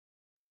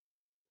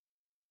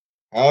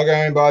Hello again,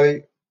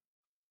 everybody.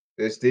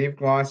 This is Steve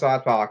from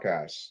Side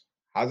Podcast.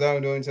 How's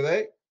everyone doing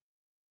today?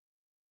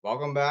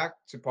 Welcome back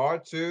to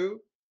part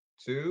two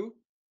to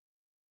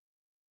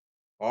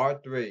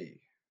part three.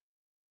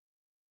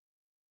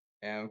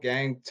 And I'm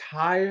getting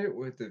tired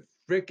with the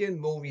freaking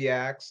movie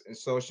acts and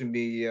social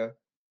media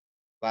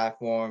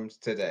platforms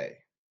today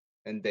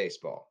in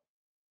baseball.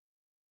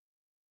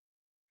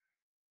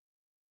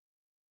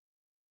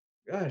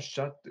 Gotta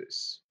shut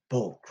this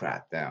bull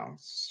crap down.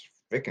 It's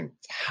freaking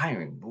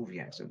tiring movie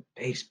acts in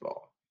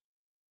baseball.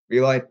 We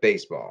like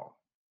baseball.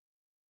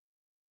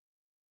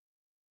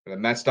 But the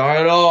Mets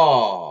start it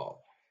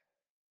all.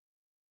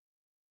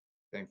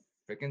 Then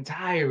freaking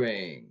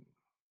tiring.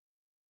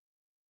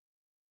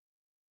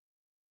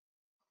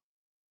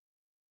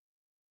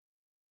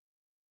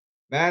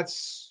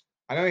 Mets,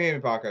 I know you hear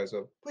me podcast,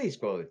 so please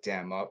grow the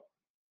damn up.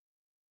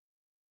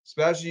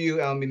 Especially you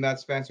LB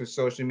Mets fans with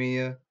social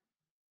media.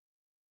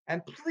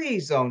 And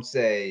please don't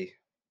say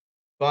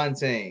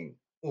bunting.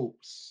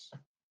 Oops.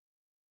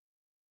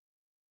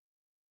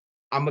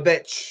 I'm a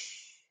bitch.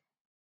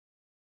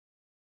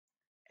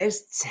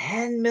 It's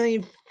 10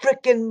 million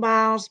freaking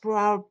miles per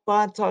hour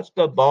bunt touch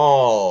the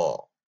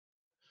ball.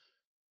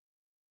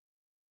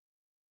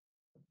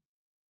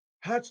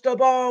 Touch the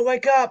ball,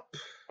 wake up.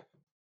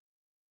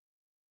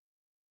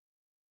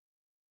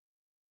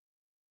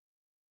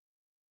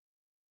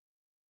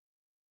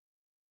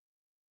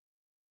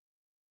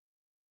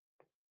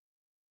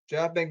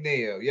 Jeff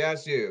McNeil,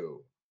 yes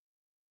you.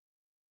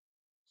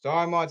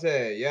 Sorry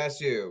Marte,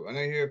 yes you. I know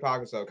you hear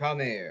podcast, so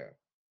come here.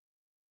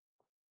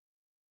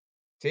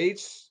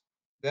 Teach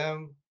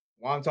them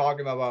what I'm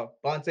talking about.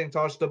 Bunting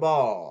touch the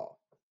ball.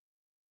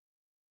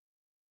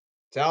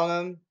 Tell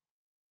them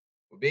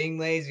we're being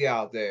lazy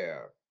out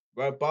there.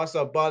 We're bust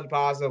a bud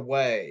positive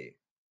way.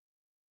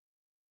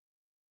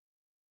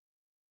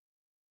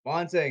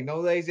 Bunting, no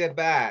lazy at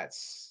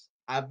bats.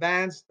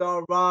 Advance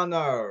the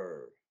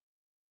runner.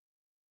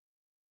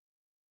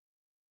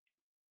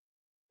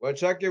 Well,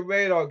 check your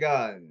radar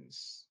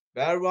guns.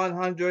 Better run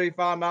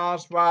 185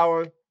 miles per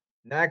hour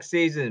next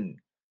season.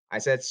 I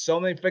said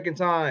so many freaking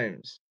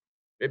times.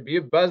 If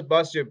you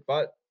bust your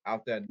butt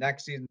out there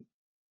next season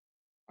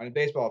on the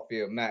baseball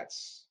field,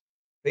 Mets.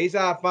 Please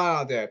have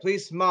fun out there.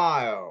 Please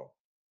smile.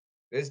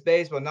 This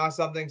baseball, not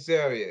something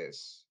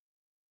serious.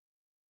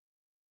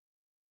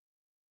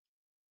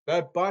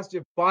 Better bust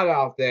your butt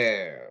out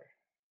there.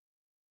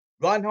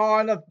 Run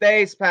hard on the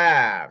base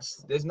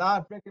paths. There's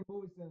not a freaking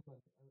movie cinema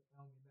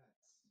on the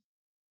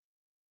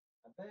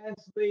Mets.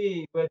 Advance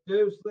sleep,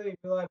 reduce sleep,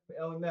 you like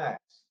LA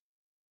Mets.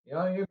 You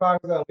know, you're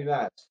talking about LA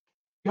Mets.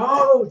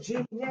 Go,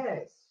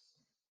 genius!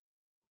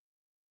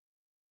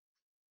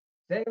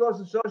 Then goes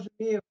to social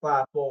media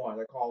platform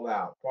they call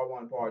out, part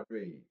one, part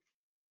three.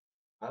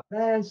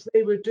 Advance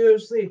sleep,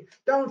 reduce sleep.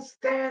 Don't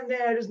stand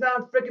there. There's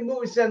not a freaking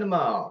movie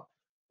cinema.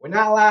 We're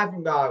not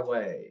laughing, by the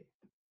way.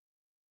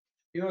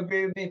 You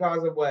agree with me,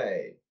 positive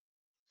way.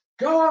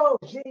 Go,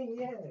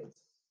 genius!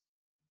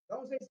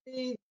 Don't say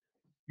Steve.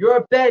 You're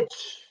a bitch.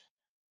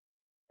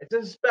 It's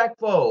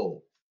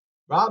disrespectful.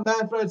 Rob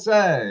Manfred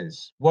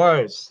says,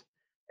 worse.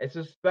 It's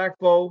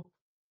disrespectful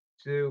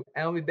to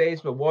MLB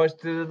baseball, worse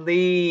to the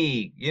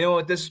league. You know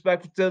what?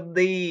 Disrespectful to the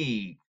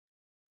league.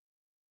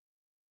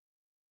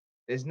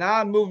 It's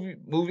not a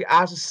movie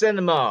out of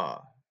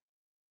cinema.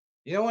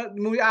 You know what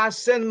movie out of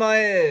cinema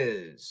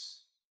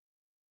is?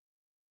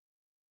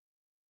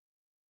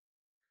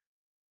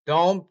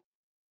 Don't,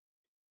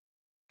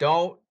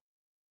 don't,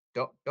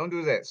 don't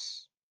do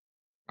this.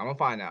 I'm gonna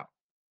find out.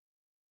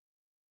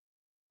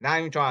 Not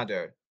even trying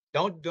to.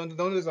 Don't do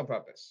this on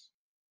purpose.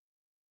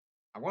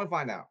 I'm gonna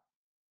find out.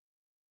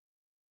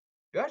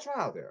 You gotta try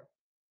out there.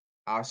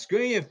 I'll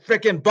scream your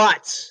freaking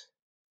butt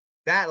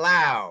that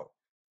loud.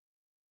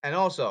 And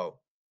also,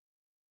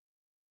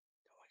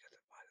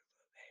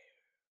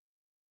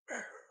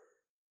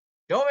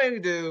 don't make me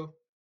do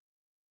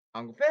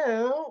Uncle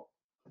Phil.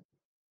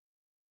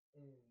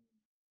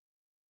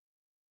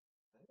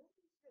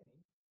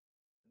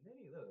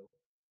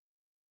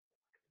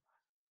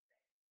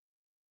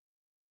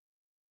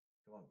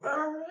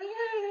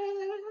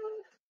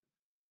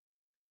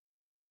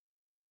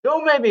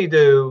 Don't make me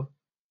do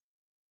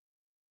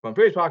from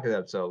previous podcast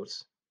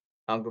episodes.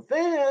 Uncle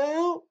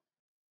Phil.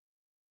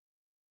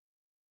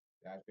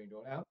 That's been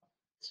going out.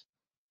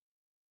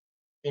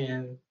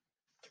 And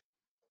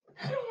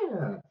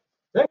yeah.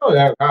 They know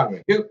that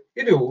economy. You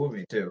do it with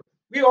me too.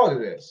 We all do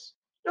this.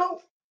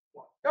 Don't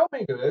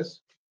make do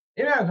this.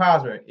 Even at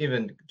Cosmer,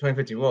 even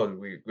 2015 World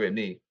with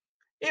me.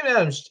 Even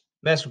them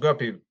mess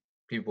with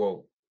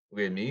people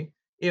with me.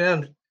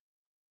 Even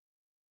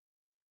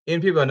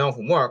people I know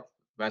from work,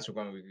 mess with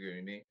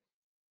me.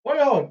 Why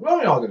don't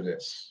y'all do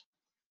this?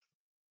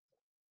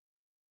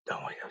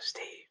 Don't worry,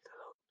 Steve.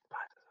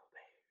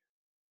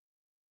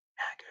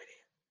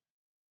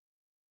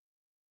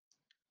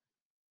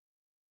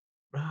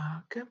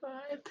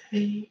 Rockabye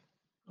pay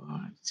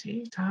on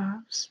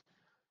T-tops.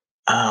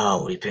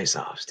 Oh, we pissed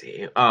off,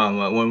 Steve.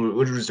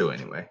 What did we do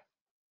anyway?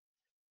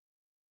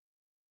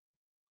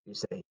 You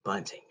say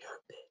bunting, you're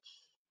a bitch.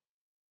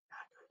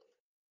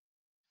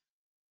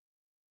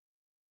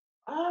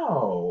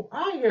 Oh,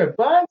 I hear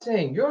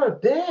bunting. You're a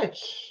bitch.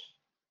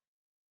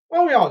 What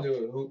do we all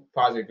do who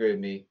positive agree with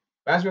me?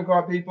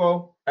 Mastercard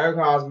people, Eric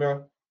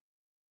Hosmer,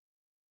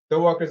 the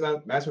workers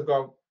on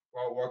Mastercard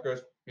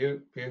workers,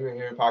 people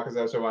here podcast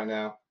episode right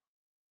now.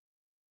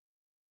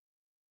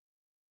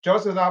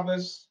 Joseph's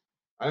office,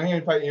 I don't hear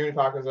you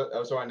podcast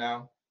episode right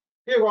now.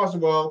 People across the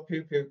world,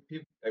 people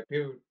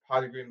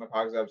positive agree with my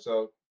podcast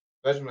episode,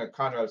 especially when the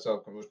contract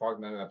episode, which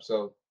podcast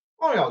episode.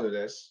 Why don't we all do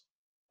this?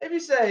 If you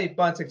say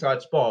bunting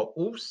touch ball,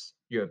 oops,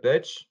 you're a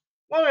bitch.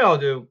 What do we all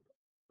do?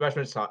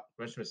 Freshman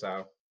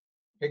style.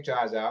 Pick your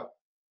eyes out.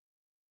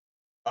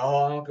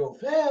 Uncle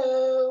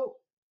Phil.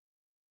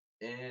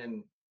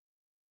 And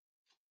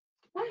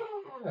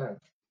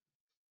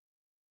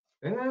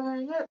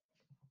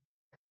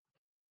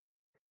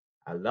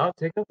I love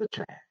taking up the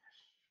trash.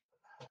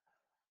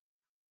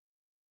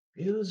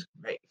 Feels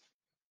great.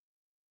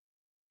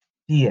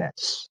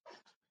 Yes.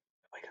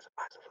 Wake up the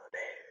box of the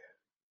bear.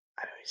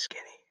 I'm very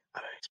skinny.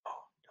 I'm very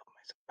small. Don't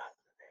make some box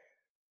of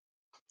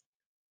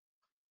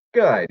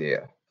the bear. Good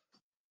idea.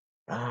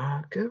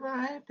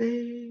 Goodbye,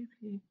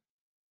 baby.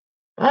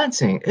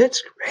 Bunting,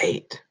 it's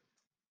great.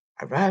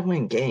 I'd rather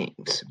win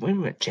games,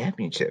 win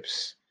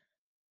championships.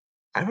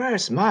 I'd rather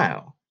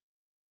smile.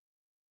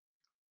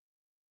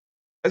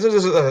 That's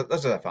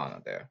what I found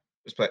out there.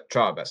 Just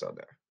try our best out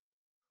there.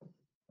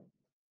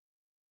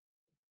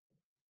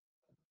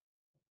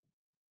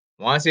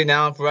 Once and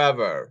now and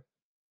forever.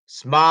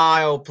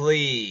 Smile,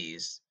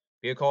 please.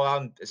 Be called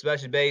out,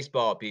 especially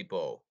baseball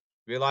people.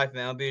 Real life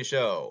and MLB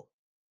show.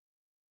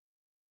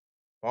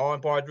 Part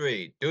 1, part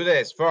 3. Do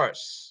this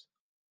first.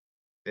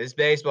 This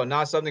baseball,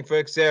 not something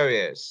frick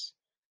serious.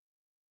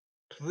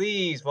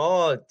 Please, for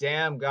all the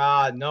damn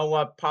God, know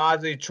what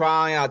positive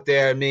trying out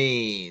there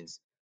means.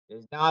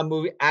 It's not a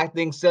movie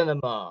acting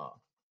cinema.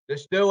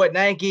 Just do it,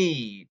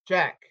 Nike.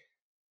 Check.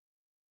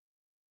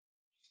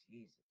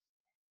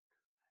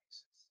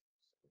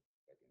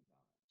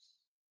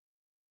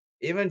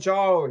 Even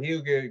Charles, he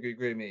would agree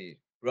with me.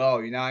 Bro,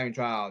 you're not even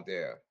trying out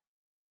there.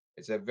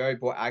 It's a very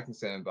poor acting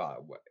cinema,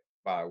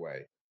 by the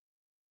way.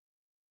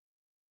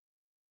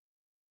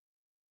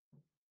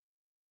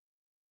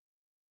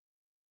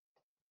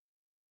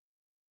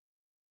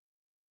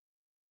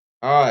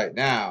 All right,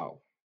 now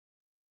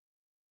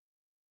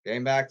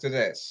getting back to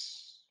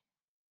this.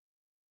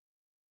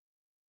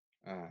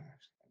 I'm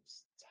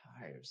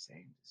tired of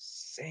saying the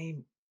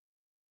same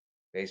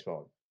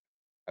baseball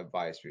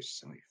advice for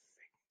so many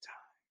freaking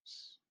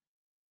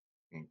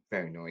times.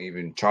 Very annoying.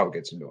 Even Charles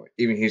gets annoyed.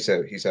 Even he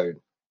said,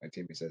 my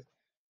teammate said,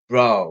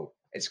 bro,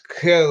 it's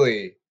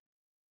clearly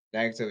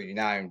negatively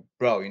uniting.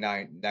 Bro, you're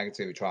not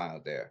negatively trying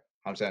out there.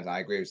 I'm saying I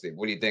agree with Steve.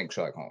 What do you think,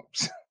 Sherlock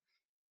Holmes?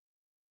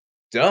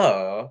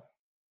 Duh.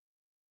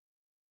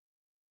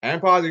 And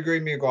probably agree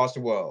with me across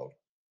the world.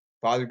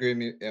 Probably agree with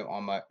me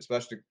on my,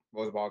 especially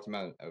Rosa Boxing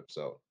Man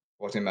episode.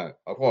 14 minutes,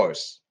 of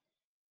course.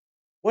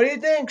 What do you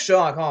think,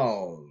 Sherlock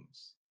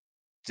Holmes?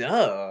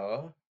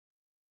 Duh.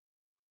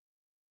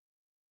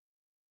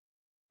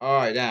 All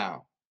right,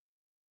 now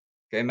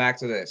getting back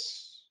to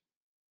this.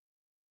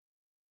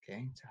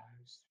 Gang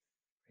ties,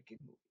 freaking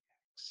movie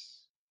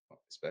X,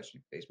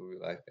 especially baseball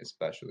real life,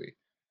 especially.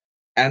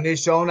 And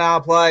this show now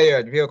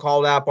player, the people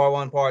called out part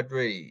 1, part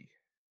 3.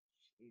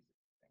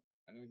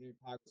 I know you're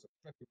pockets are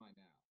tricky right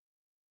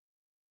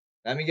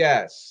now. Let me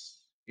guess.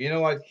 You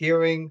know what?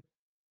 Hearing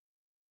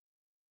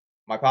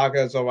my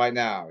podcast are right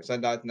now, it's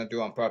nothing to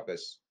do on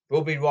purpose.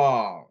 Will be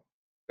wrong.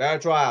 Better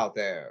try out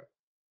there.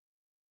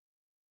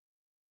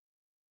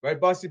 Red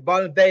busty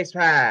button base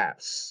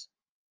pass.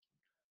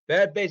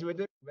 Bad base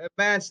with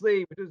man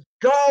sleep. Just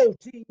go,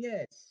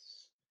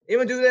 genius.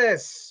 Even do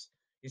this.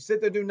 You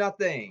sit there, do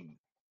nothing.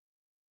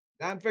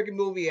 Not a freaking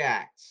movie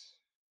act.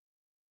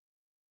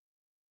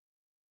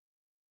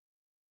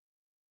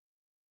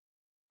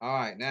 All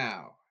right,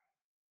 now.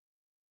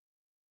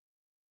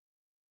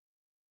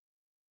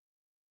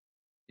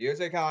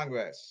 USA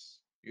Congress,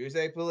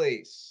 USA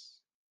Police,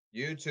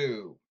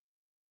 YouTube,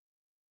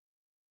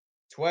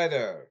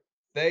 Twitter,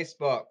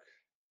 Facebook,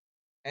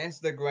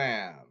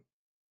 Instagram,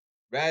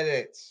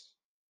 Reddit.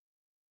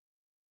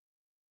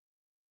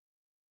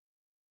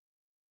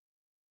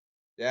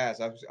 Yes,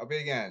 I'll be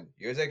again.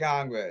 USA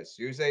Congress,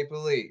 USA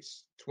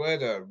Police,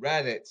 Twitter,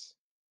 Reddit,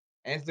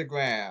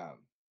 Instagram,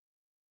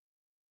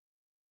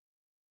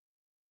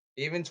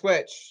 even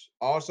Twitch,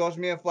 all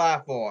social media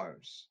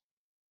platforms.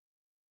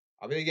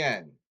 I'll be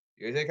again.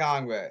 USA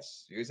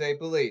Congress, USA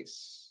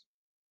Police,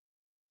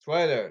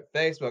 Twitter,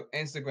 Facebook,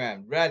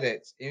 Instagram,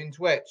 Reddit, even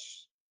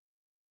Twitch,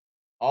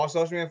 all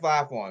social media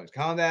platforms.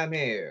 Count them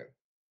here.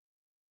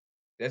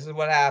 This is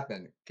what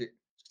happened.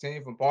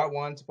 Continue from part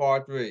 1 to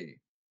part 3.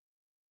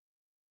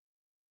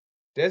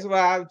 This is what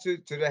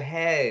happened to the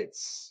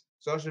heads,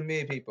 social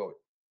media people.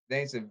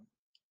 It's a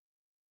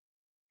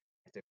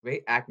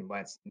great acting,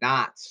 but it's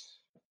not.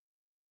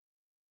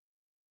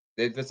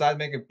 They decided to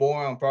make it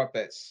boring on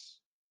purpose.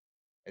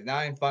 It's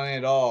not even funny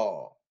at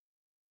all.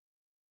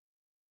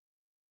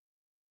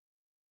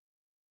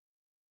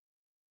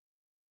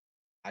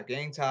 I'm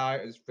getting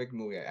tired of this freaking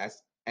movie.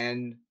 That's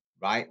end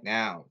right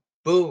now.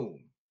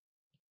 Boom.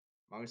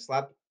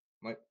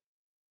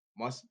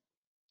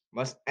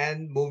 Must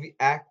end movie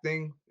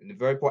acting in the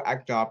very poor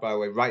acting job, by the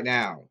way, right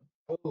now.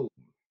 Boom.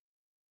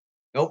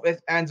 No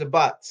ifs, ands, or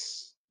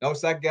buts. No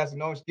second guessing,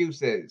 no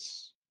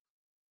excuses.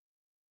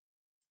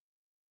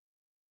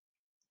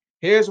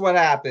 Here's what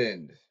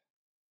happened.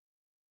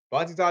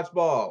 Bunty touch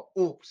ball.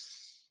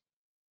 Oops.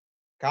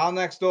 Kyle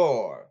next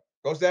door.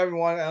 Goes to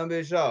everyone on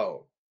the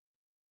show.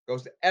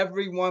 Goes to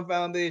everyone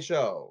from the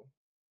show.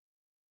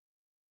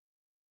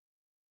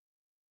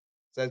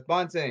 Says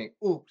Bunting.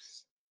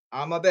 Oops.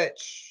 I'm a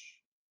bitch.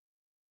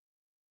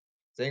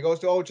 Then goes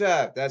to old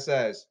chap that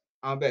says,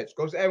 I'm a bitch.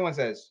 Goes to everyone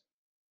says,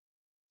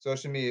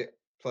 social media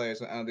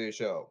players on the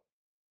show.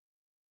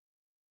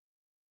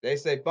 They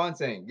say,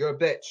 Bunting, you're a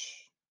bitch.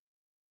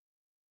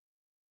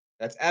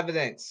 That's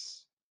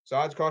evidence. So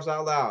I just cross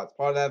out loud. It's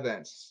part of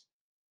evidence.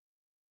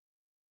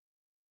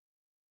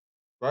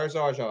 Very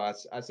sorry, show.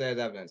 I said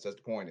evidence. That's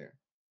the point here.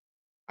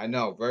 I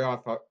know, very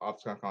off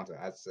content.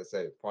 I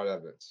say part of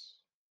evidence.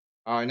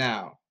 All right,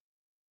 now.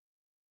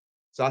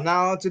 So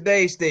now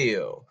today's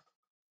deal.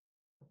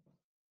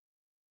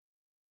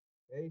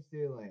 Today's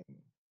stealing.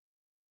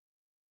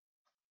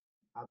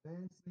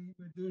 Advanced sleep,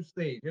 reduced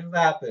sleep. Here's what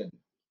happened.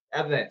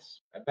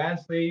 Evidence.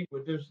 Advanced sleep,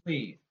 reduced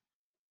sleep.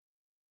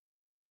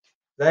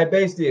 That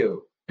base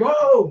deal.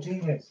 Go,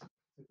 genius.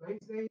 The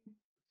base thing.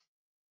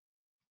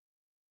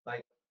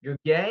 Like, you're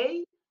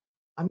gay?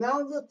 I'm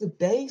now with the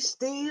base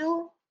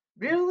deal?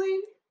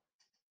 Really?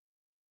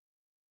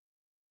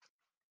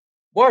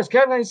 Worse,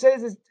 Kevin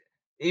says it's,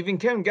 even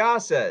Kevin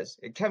Goss says,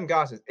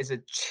 it's a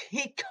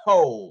cheat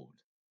code.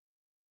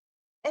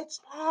 It's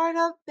part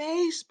of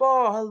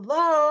baseball.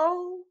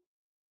 Hello?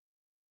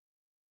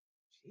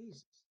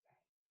 Jesus.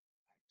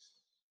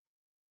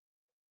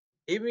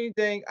 Even you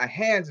think a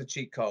hand's a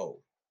cheat code.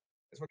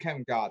 That's what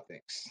Kevin God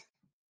thinks.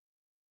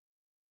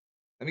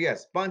 Let me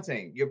guess.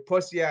 Bunting, you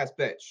pussy ass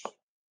bitch.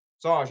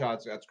 Sorry, I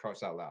have to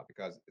cross out loud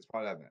because it's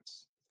part of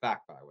evidence.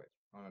 Fact, by the way.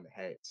 On the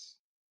heads.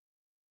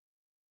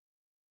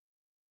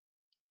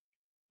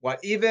 What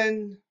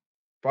even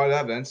part of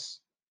evidence?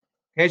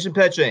 Patient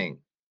pitching.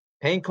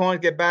 Paint coins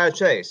get better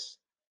chase.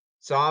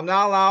 So I'm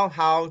not allowed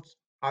how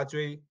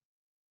to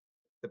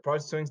the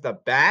person swings the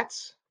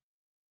bats.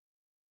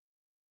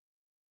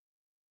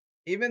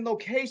 Even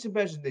location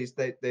pitching,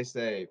 they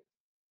say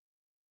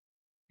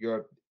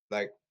you're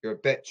a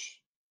bitch.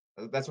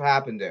 That's what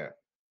happened there.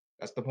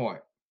 That's the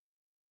point.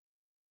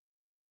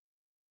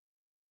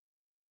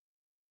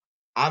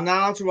 I'm not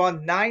allowed to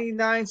run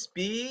 99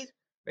 speed.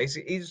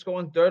 Basically, just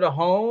going third to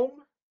home.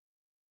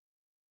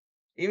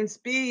 Even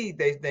speed,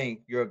 they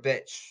think you're a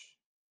bitch.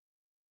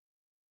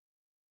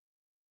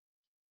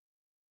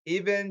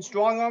 Even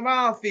strong arm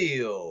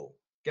outfield.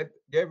 Get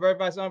rid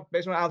by some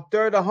baseball out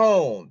third to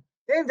home.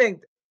 They didn't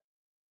think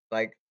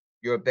like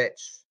you're a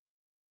bitch.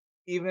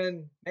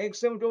 Even make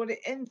some throw in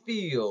the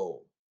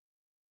infield.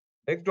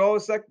 Big throw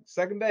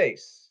second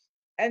base.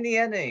 End the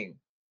inning.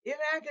 Even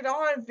acting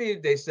on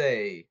field, they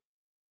say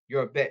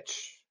you're a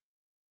bitch.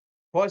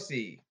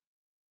 Pussy.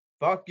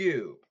 Fuck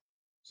you.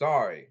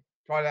 Sorry.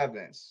 Part of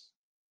evidence.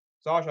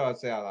 Sorry, I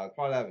say out loud.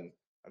 Part of evidence.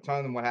 I'm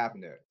telling them what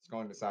happened there. It's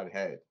going to the side of the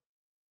head.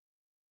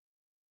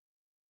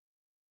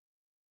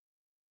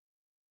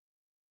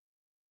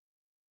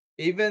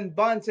 Even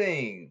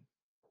bunting.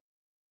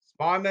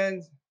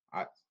 Sparman.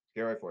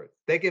 Get ready for it.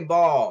 Taking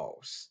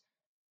balls.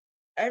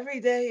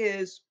 Every day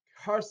is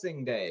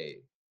cursing day.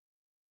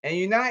 And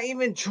you're not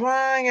even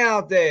trying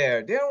out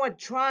there. They don't know what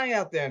trying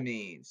out there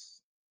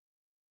means.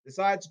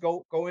 Decide to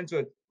go into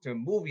a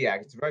movie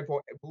act. It's very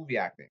important movie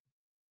acting.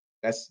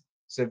 That's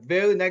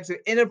severely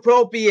negative,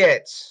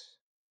 inappropriate.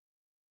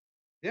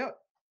 They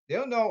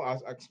don't know.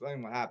 I'll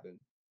explain what happened.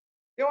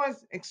 They don't know what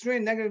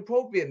extreme negative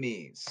appropriate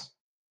means.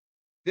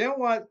 They don't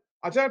know what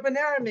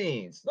entrepreneur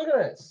means. Look at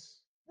this.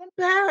 It's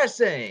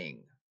embarrassing.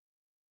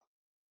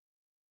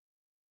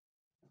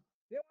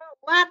 They don't know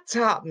what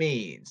laptop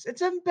means.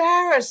 It's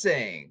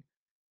embarrassing.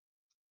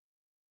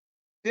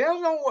 They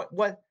don't know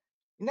what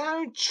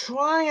now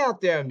try out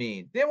there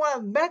means. They don't know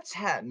what Mets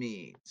hat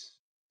means.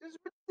 This is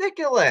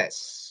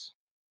ridiculous.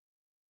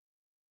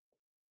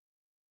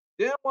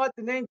 They don't know what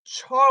the name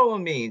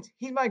Charlo means.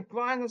 He's my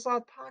Grind Us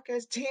Out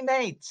podcast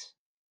teammate.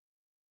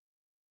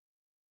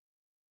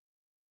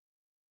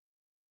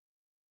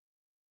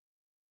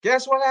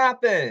 Guess what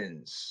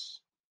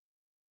happens?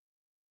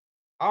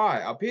 All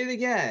right, I'll repeat it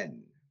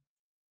again.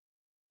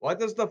 What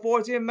does the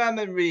 14th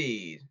Amendment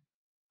read?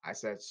 I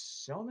said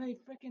so many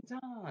freaking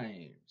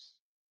times.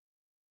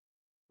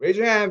 Raise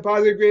your hand,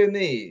 positive agree with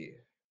me.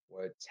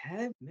 For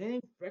 10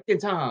 minute freaking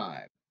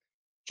time.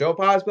 Show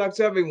positive back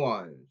to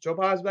everyone. Show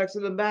positive back to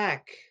the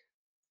back.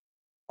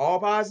 All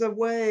positive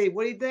way.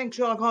 What do you think,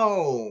 Sherlock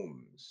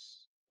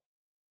Holmes?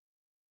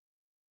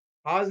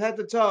 Positive head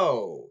to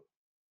toe.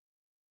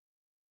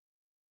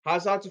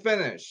 Positive start to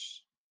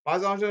finish.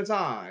 Positive on to the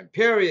time.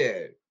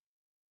 Period.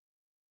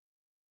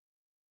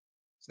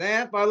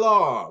 Stand by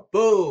law.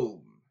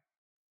 Boom.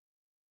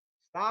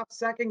 Stop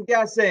second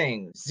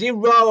guessing.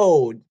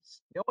 Zero.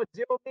 You know what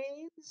zero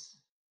means?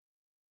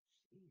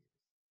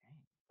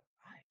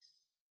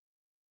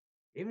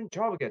 Even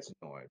Charlie gets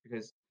annoyed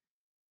because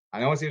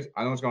I know what's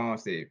going on,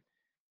 Steve.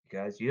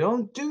 Because you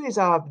don't do these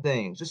type of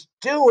things. Just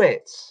do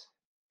it.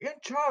 Even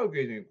Charlie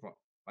agrees with me.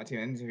 My team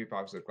NTV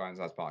Fox with Grind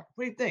Size Pocket.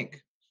 What do you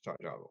think, Charlie?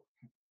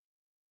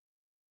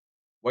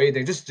 What do you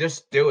think?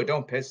 Just do it.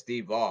 Don't piss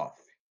Steve off.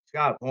 He's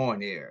got a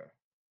point here.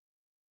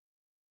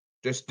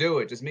 Just do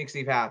it. Just make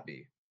Steve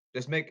happy.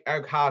 Just make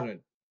Eric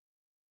Hodgman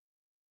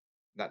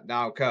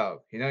now Cub.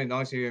 He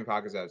knows Steve in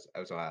Pockets I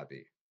was so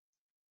happy.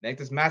 Make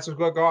this Master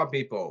Square Guard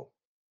people.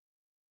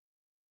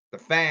 The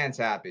fans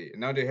happy.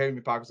 And now they're hearing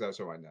me Pockets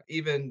also right now.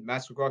 Even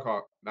Master Square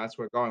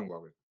Garden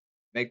workers.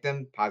 Make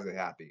them positive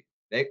happy.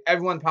 Make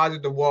everyone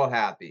positive the world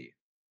happy.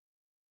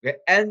 We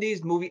end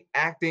these movie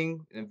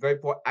acting in a very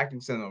poor acting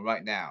cinema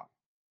right now.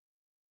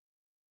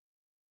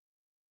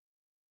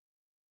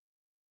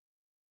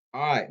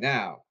 All right,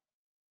 now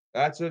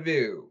let's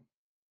review.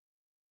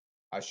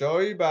 I'll show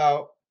you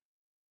about.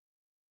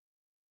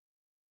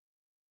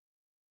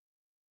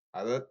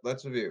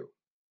 Let's review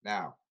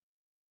now.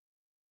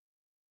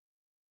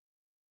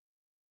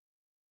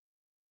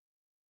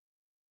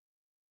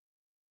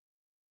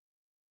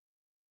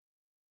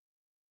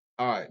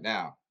 All right,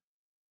 now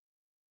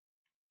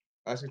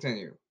let's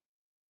continue.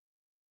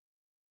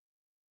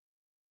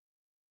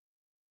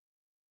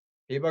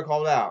 People are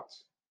called out.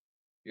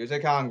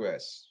 USA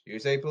Congress,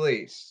 USA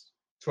Police,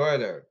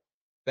 Twitter,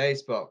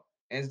 Facebook,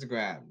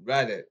 Instagram,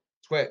 Reddit,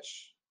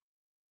 Twitch,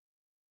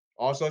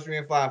 all social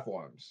media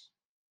platforms.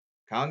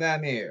 Count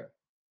them here.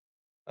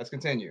 Let's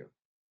continue.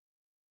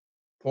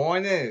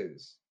 Point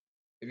is,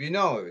 if you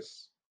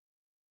notice,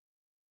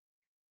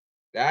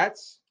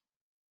 that's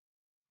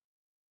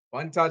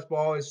one touch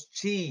ball is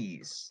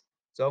cheese,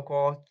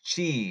 so-called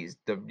cheese,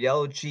 the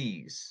yellow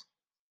cheese.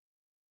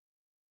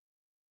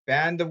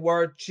 Ban the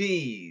word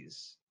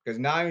cheese, because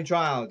now you're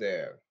trying out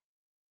there.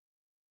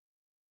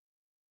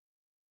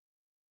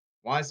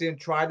 Want to see them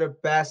try their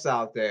best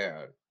out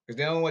there, because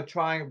they don't know what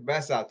trying their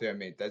best out there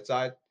means. That's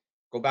why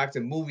go back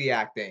to movie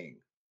acting.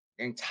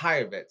 Getting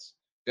tired of it.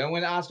 They don't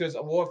win Oscars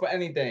award for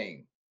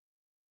anything.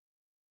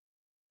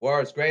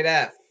 Words, grade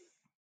F.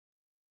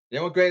 You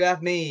know what grade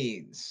F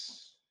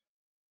means.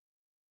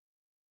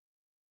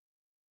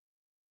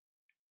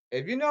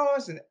 If you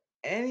notice in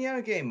any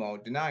other game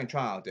mode, denying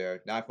trying out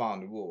there, not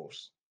following the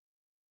rules.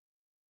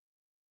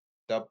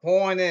 The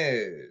point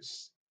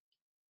is,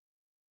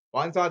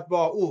 one touch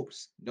ball,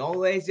 oops, no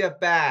lazy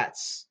at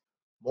bats.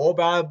 More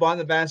about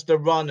button advance the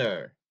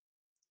runner.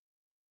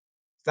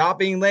 Stop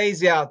being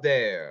lazy out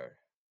there.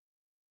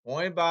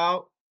 Point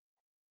about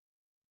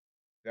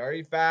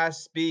very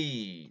fast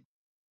speed.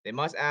 They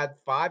must add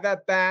 5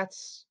 at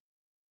bats,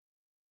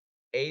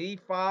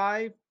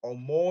 85 or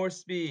more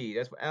speed.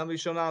 That's what MLB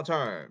Showdown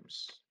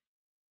terms.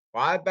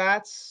 5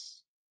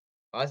 bats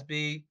must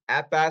be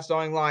at bats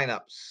starting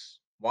lineups.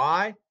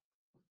 Why?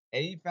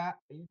 85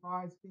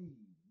 speed.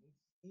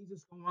 He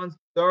just wants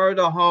third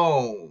to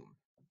home.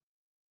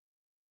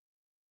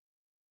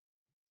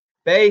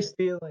 Base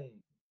stealing.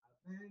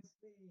 Advance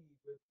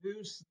speed.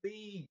 Reduce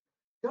speed.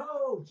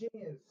 Go,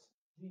 genius.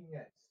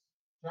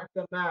 Check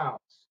them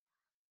out.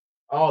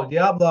 Oh,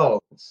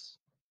 Diablos.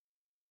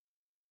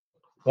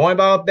 Point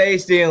about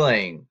base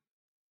stealing.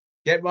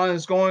 Get run in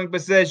scoring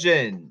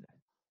position.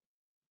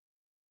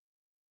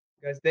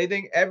 Because they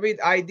think every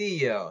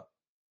idea,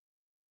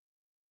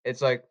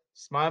 it's like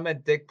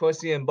Spider-Man, dick,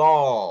 pussy, and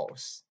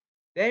balls.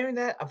 They even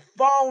had a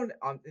phone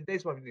on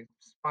baseball.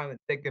 Spider-Man,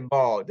 dick, and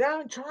ball. They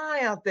don't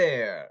try out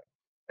there.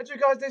 That's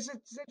because they said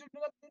do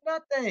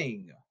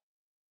nothing.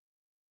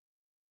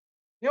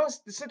 You know what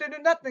they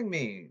do nothing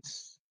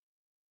means?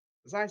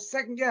 It's like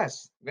second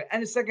guess. We're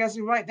ending second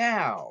guessing right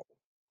now.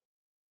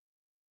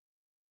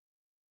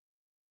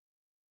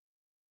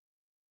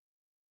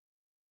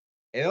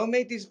 And don't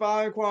make these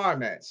following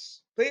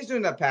requirements. Please do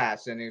not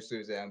pass the News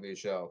Tuesday MLB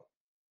show.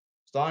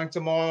 Starting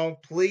tomorrow,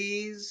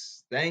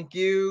 please. Thank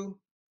you.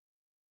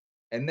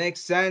 It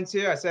makes sense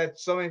here. I said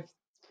so many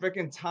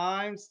freaking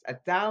times,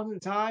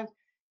 1,000 times.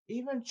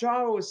 Even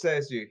Charles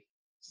says you.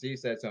 Steve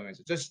said something.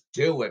 So just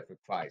do it for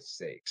Christ's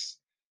sakes.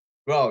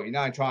 Bro, you're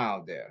not trying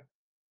out there.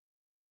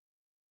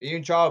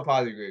 Even Charles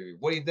probably agree with you.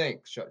 What do you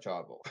think,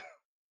 Charles?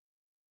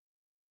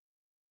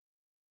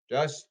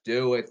 Just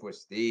do it for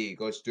Steve.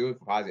 Go do it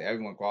for probably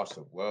everyone across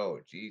the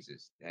world.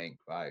 Jesus dang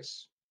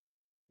Christ.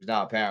 He's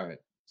not a parent,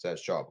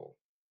 says Charles.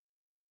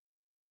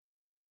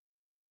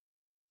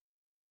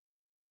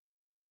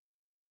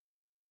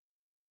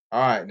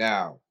 All right,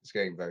 now it's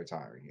getting very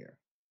tiring here.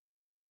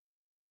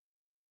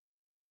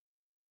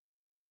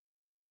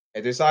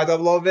 If you decide to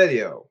upload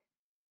video,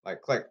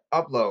 like click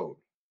upload.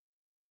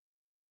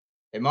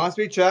 It must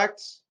be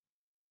checked.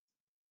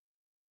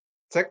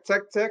 Tick,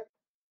 tick, tick.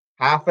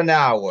 Half an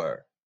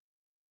hour.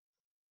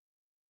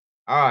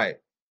 All right.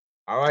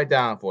 I'll write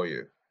down for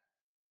you.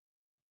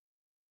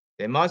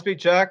 It must be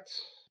checked.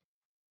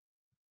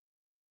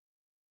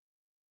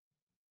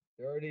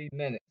 30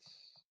 minutes.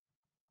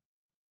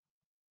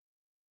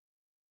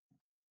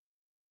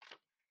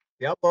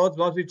 The uploads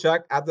must be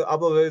checked after the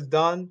upload is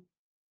done.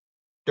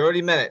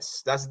 30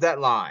 minutes. That's the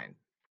deadline.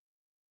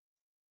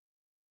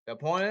 The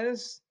point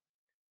is,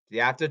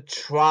 you have to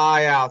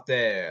try out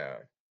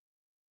there.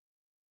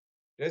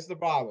 This is the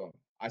problem.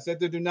 I said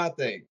to do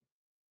nothing.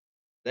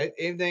 They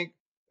even think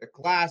the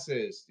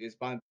classes is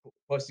fun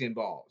pussy and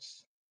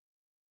balls.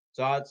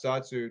 So I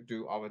had to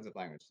do offensive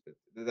language.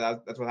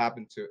 That's what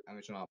happened to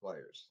MHNL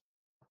players.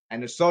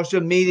 And the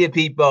social media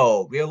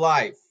people, real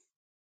life,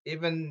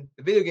 even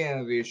the video game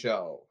review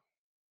show.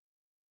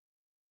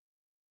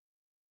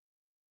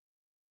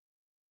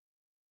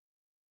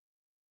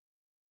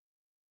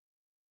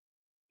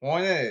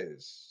 Point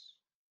is,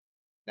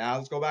 now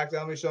let's go back to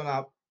MLB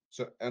Showdown.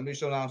 So MLB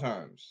Showdown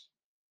terms.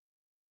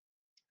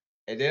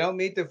 If they don't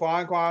meet the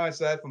following requirements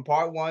set from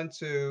part 1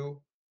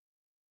 to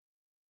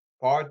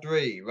part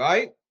 3,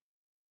 right?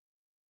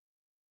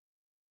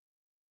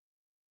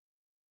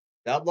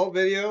 The upload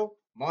video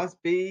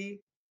must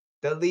be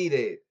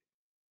deleted.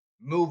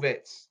 Move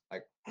it.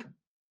 Like,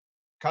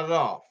 cut it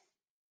off.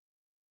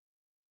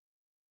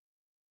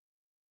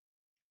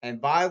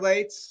 And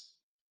violates,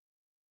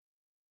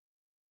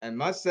 and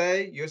must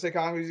say, USA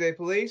Congress, USA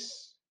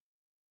Police,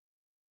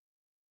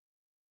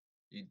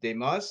 they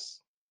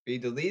must be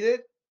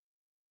deleted.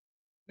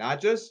 Not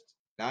just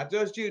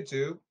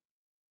YouTube.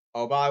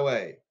 Oh, by the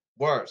way,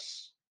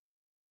 worse.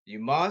 You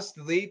must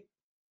delete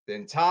the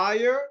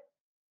entire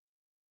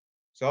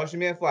social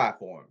media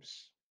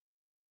platforms.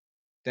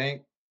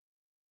 Think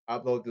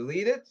upload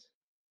deleted.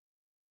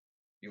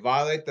 You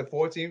violate the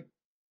 14th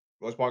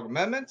Rose Park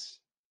Amendments.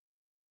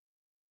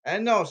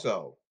 And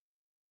also,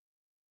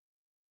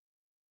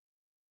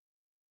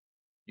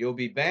 you'll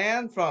be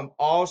banned from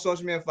all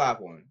social media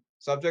platforms,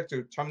 subject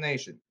to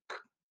termination.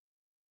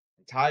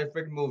 Entire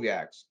freaking movie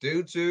acts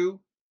due to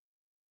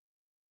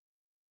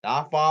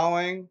not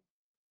following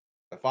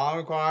the following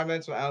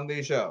requirements for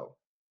MLB show.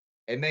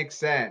 It makes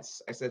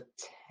sense. I said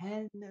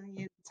 10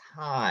 million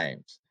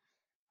times.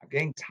 I'm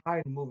getting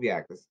tired of movie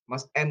act. This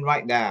must end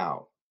right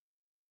now.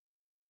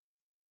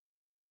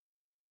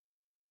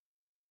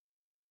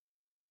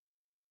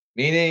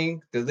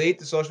 Meaning, delete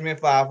the social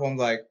media platforms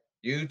like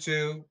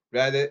YouTube,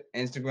 Reddit,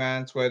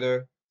 Instagram,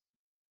 Twitter,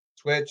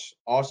 Twitch,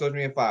 all social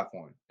media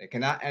platforms. They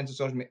cannot enter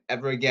social media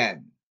ever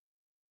again.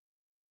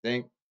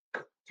 Think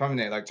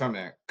terminate, like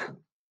terminate.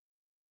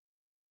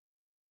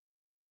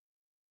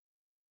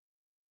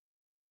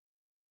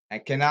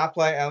 And cannot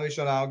play MLB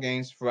Showdown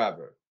games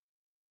forever.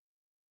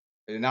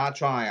 They're not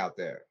trying out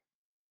there.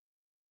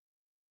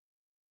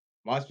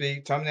 Must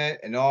be terminated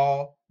in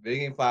all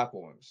video game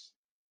platforms.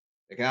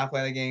 They cannot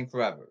play the game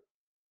forever.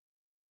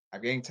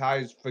 I'm getting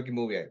tired of this freaking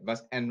movie. It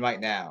must end right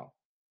now.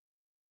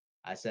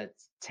 I said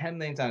 10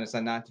 million times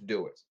not to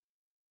do it.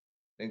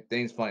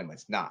 Things funny, but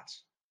it's not.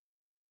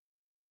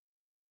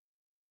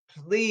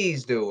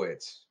 Please do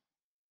it.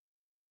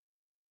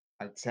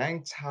 I'm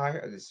getting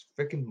tired of this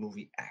freaking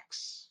movie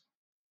X.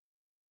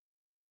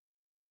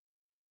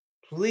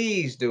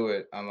 Please do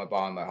it on my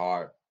bottom of my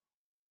heart.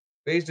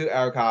 Please do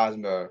Eric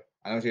Hosmer.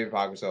 I know Stephen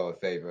Parker a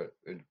favor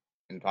in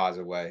a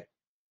positive way.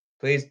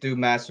 Please do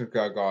Master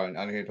Garden.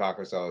 I know Stephen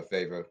Parker a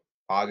favor.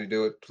 Positive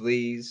do it,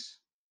 please.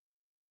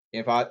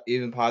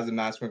 Even positive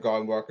Master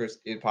Garden workers,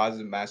 even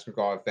positive Master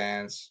Garden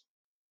fans.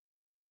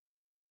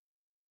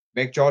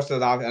 Make George the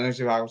I know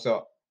Stephen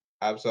Parker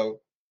episode.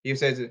 He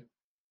says it.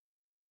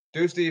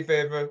 Do Steve a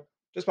favor.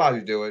 Just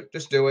positive do it.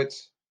 Just do it.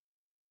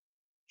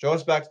 Show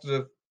respect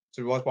to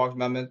the Rose Park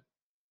Amendment.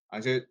 I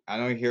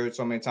know you hear it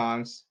so many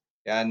times.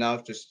 Yeah,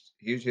 enough. Just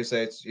he just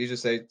say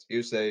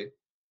if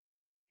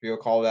you're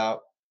called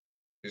out,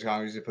 he's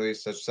Congress, the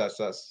police, such,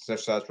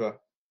 etc.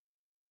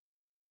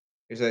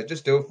 He said,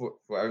 just do it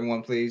for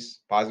everyone,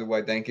 please. Positive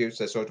way, thank you.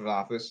 Says Social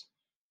Office.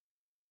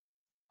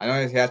 I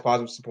know he has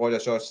positive support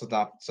that shows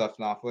stuff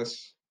in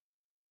office.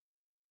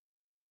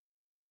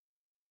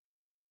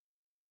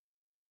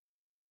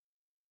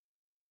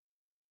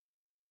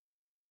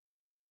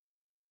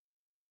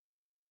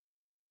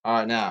 All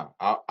right, now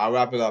I'll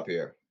wrap it up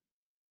here.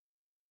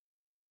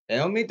 They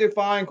don't meet the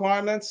following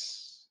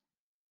requirements.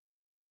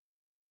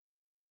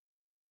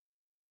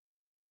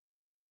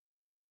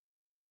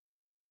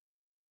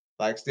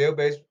 Like steel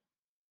base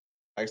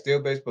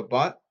but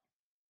bunt.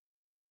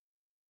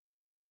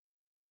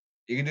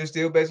 You can do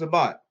steel base but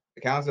bunt.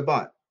 It counts as a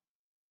bunt.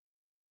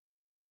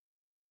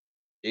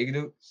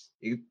 You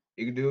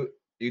can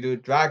do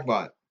drag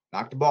bunt,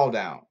 knock the ball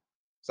down.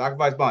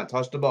 Sacrifice bunt,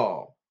 touch the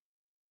ball.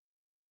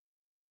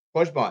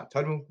 Push bunt,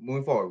 touch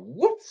moving forward.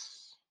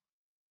 Whoops!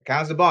 It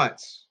counts the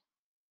bunts.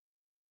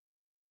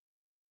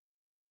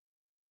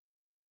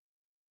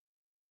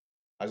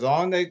 As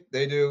long as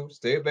they do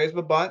stay base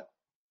but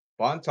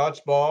bunt,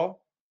 touch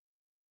ball.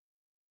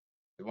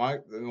 The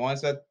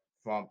ones that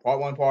from part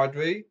 1, part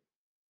 3,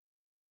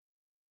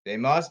 they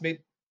must be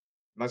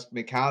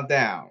counted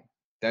down.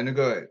 Then they're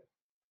good.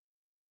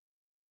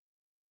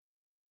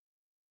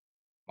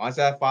 Once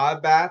they have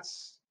 5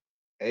 bats,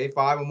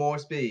 85 or more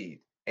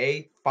speed.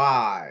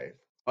 85.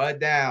 Write it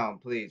down,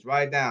 please.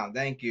 Write it down.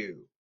 Thank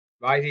you.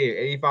 Right here,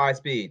 85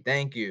 speed.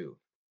 Thank you.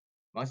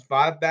 Once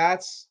 5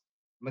 bats,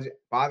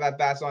 5 at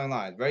bats on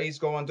line. Ready to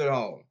go into the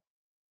home.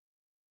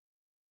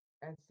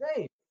 And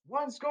safe.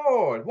 One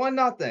scored.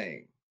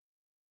 1-0.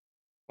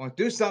 Want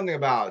to do something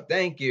about it.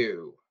 Thank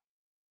you.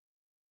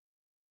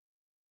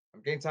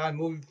 I'm getting tired of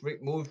moving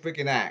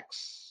freaking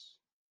acts.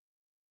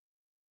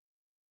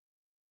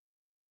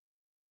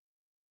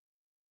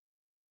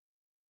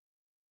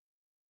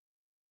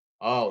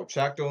 Oh,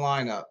 check the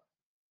lineup.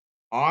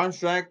 Arm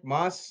strength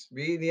must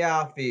be in the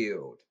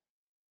outfield.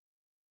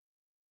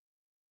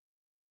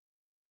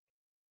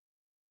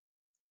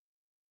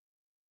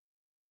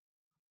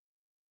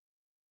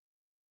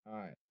 All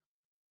right.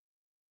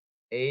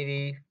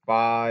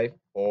 85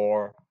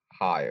 or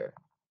higher.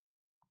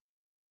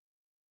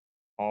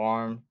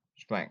 Arm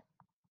strength.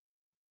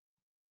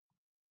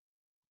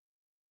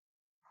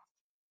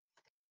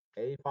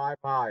 85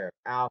 higher.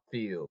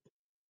 Outfield.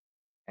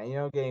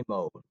 And game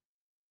mode.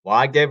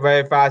 Why get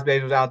very fast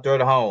bases without third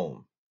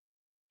home?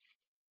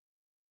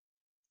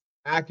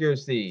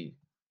 Accuracy.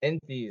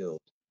 Infield.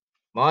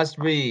 Must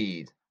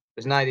read.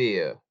 There's an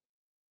idea.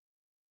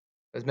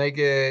 Let's make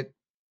it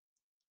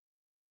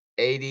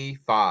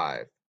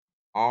 85.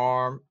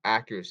 Arm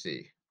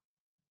accuracy.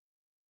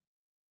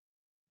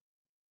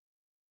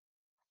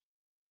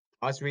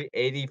 Must read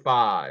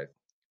 85.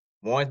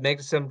 One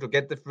makes it simple to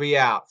get the 3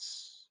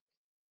 outs.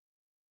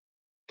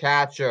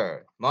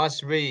 Catcher.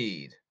 Must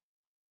read.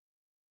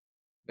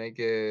 Make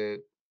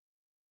it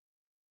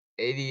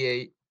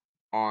 88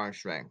 arm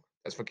strength.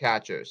 That's for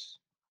catchers.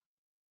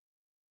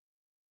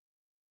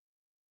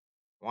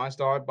 Want to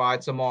start by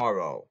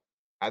tomorrow.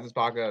 At this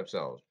pocket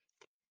episode.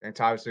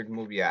 Entire Secret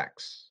Movie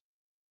Acts.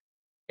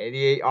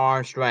 88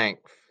 arm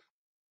strength.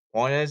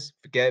 Point is,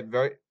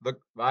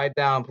 write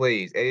down,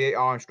 please. 88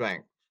 arm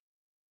strength.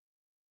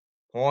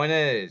 Point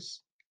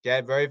is,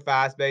 get very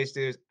fast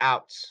bases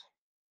out.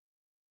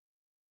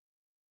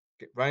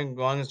 Run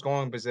the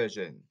scoring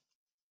position.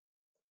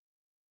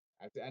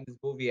 I have to end this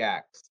movie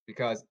acts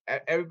because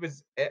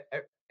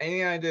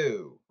anything I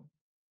do,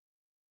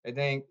 I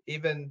think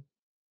even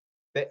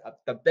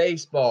the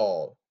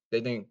baseball,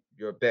 they think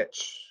you're a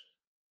bitch.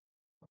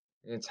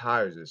 It's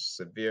tired of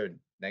severe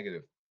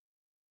negative,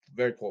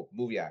 very poor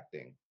movie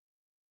acting.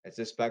 It's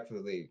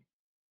disrespectfully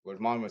what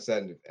Mama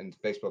said in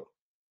the Facebook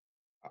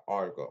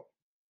article.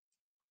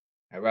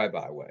 I read,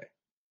 by the way.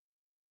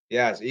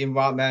 Yes, even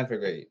Rob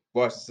Manfred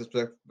was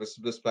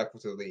disrespectful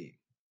to the league.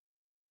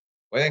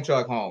 What do you think,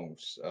 Sherlock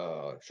Holmes,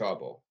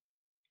 Sharbo?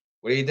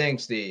 What do you think,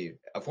 Steve?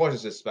 Of course,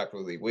 it's disrespectful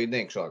to the league. What do you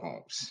think, Sherlock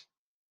Holmes?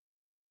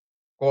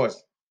 Of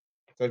course,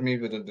 such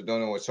people don't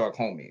know what Sherlock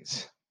Holmes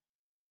means.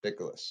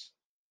 Ridiculous.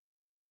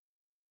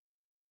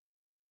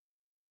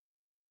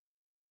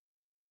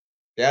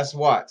 Guess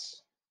what?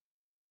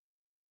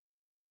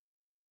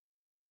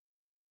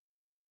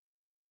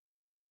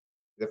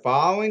 The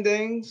following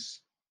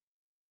things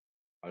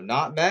are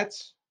not met.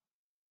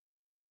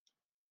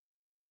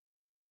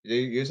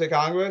 You say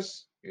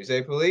Congress, you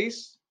say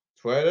police,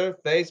 Twitter,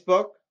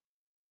 Facebook,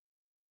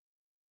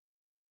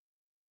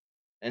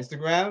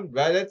 Instagram,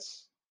 Reddit,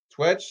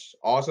 Twitch,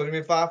 all social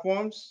media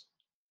platforms.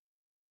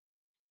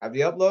 Have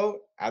the upload,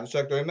 have to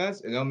check 30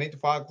 minutes, and don't meet the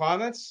following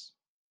requirements.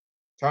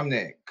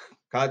 Terminate,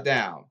 cut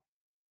down,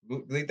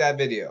 delete that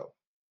video.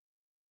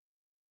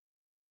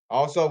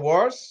 Also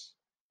worse,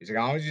 you say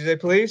Congress, you say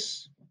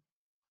police,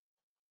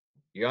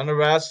 you're under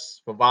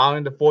arrest for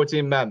violating the 14th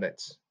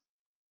Amendment.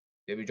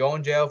 You'll be thrown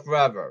in jail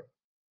forever.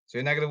 So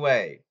you're negative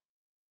way.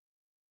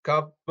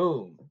 Cup,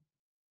 boom.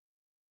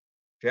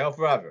 Jail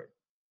forever.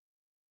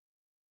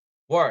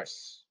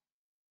 Worse.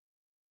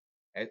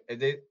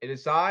 It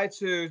decides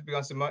to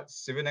become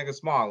civil negative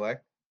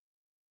Smollett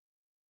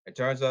in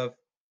terms of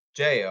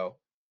jail.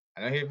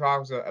 I know he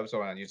probably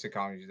episode on you say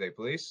Congress, you say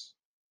police.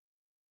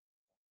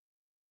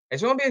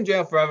 It's going to be in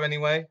jail forever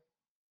anyway.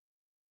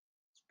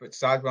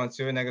 Besides going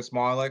civil negative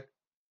Smollett.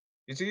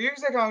 You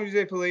say Congress, you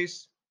say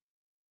police.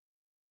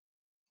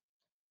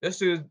 Just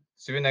do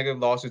civil negative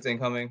lawsuits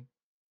incoming.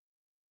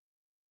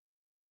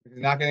 If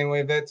you're not getting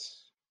away with it,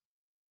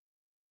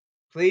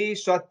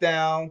 please shut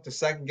down the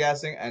second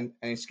guessing and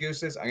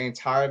excuses. I'm getting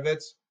tired of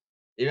it.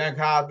 Even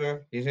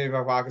Copper, he's in my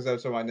podcast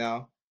episode right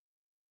now.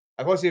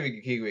 I want to see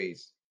if he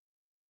agrees.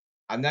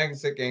 I'm not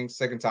getting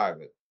sick and tired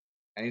of it.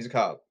 And he's a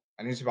Cub.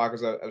 And he's a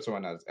podcast episode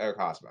right now. It's Eric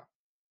Hosmer.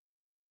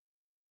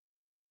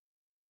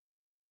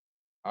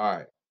 All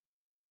right.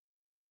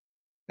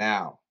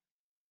 Now,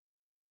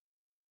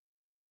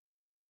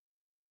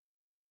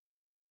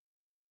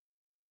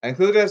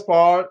 included as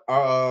part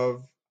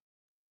of.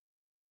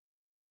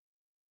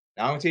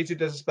 Now I'm going to teach you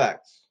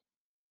disrespect.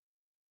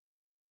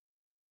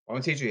 I'm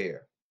going to teach you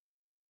here.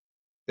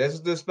 This is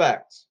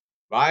disrespect.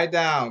 Write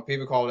down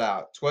people called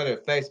out. Twitter,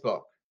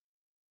 Facebook,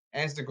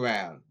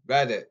 Instagram,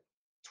 Reddit,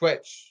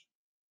 Twitch.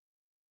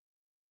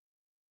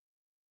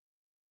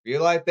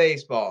 Real life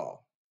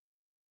baseball.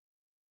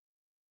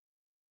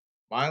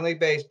 Minor league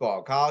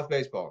baseball, college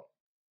baseball.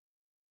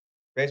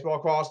 Baseball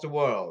across the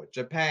world.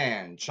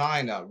 Japan,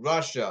 China,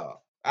 Russia,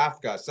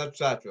 Africa,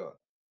 etc.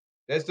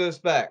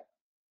 Disrespect.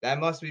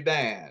 That must be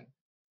banned.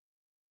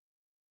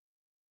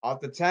 Off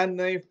the 10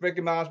 million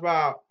freaking miles per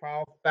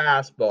hour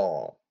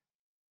fastball.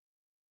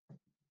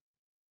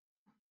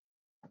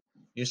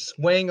 You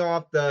swing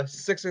off the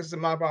 660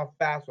 mile per hour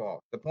fastball.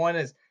 The point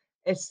is,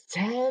 it's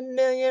 10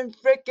 million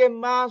freaking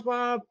miles per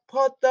hour.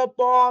 Put the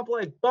ball,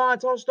 play,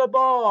 bunt, touch the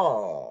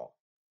ball.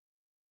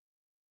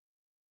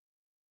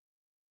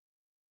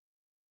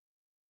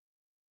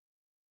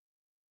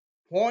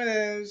 Point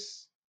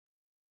is,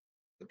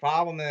 the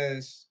problem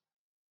is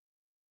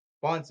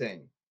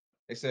bunting.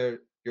 They said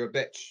you're a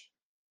bitch.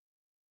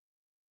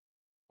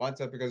 Bunt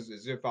up because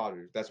it's your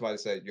father. That's why they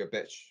said you're a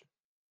bitch.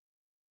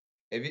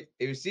 If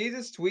you see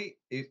this tweet,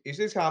 you see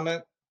this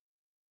comment,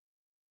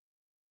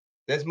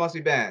 this must be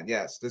banned.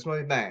 Yes, this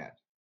must be banned.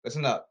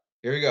 Listen up.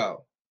 Here we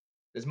go.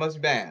 This must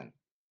be banned.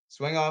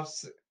 Swing off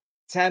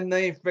 10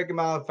 million freaking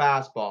mile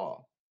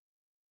fastball.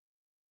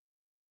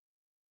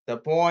 The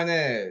point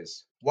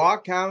is,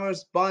 what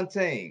counts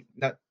bunting?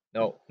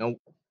 No. What am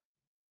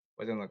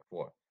I looking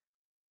for?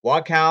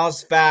 What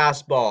counts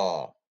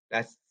fastball?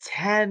 That's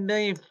 10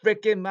 million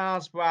freaking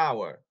miles per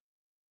hour.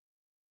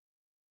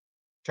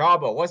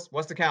 Charbo,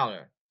 what's the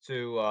counter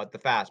to the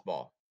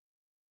fastball?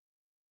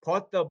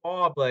 Put the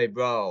ball blade,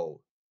 bro.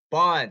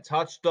 Bunt,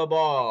 touch the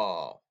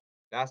ball.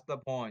 That's the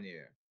point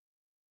here.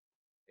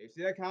 You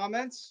see the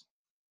comments?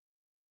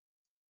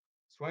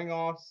 Swing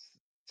off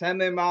 10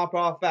 million mile per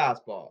hour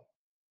fastball.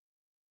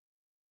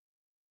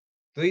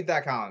 Delete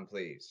that comment,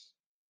 please.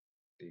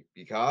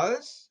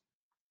 Because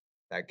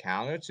that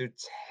counter to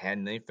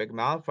 10 million freaking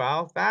miles per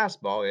hour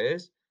fastball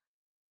is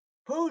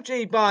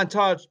Poochie bunt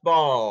touch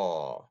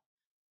ball.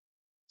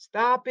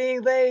 Stop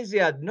being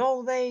lazy. No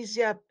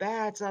lazy at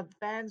bats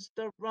against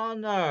the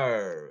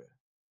runner.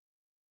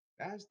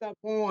 That's the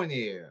point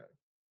here.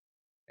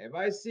 If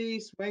I see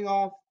swing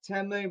off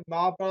 10 million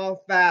mile per hour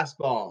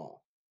fastball,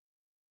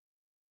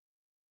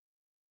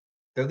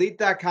 delete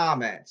that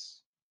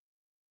comments.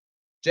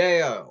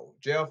 Jail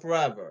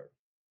forever.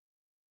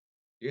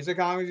 Use the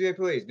comments,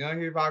 please. You know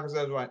who your podcast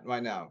is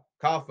right now.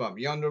 Call from,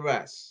 you're under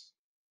arrest.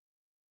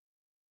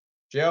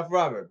 Jail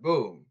forever.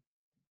 Boom.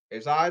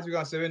 His eyes are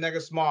gonna sit in like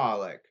a smile,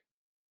 like.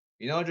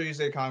 You know, Joe, you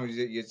say comments,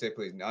 you say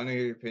please. I know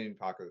your opinion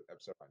podcast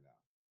episode right now.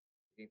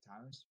 Game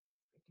times.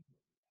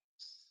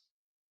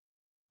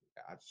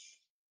 I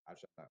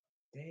shut up.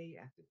 Day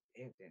after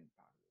day after day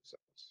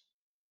episodes.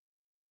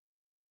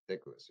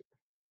 Ridiculous.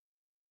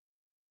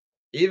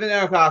 Even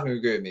Eric Cosme would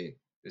agree with me.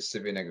 This is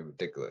severe negative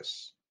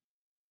ridiculous.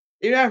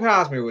 Even Eric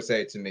Cosme would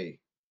say it to me.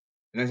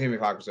 And that's me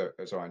podcast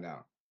episode right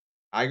now.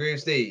 I agree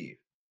with Steve.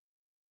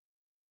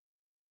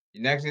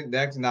 You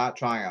next not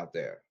trying out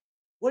there.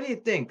 What do you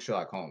think,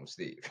 Sherlock Holmes,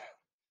 Steve?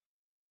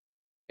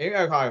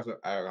 Eric Cosme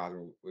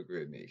would agree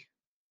with me.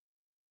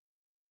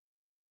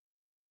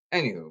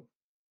 Anywho.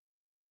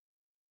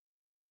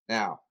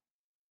 Now.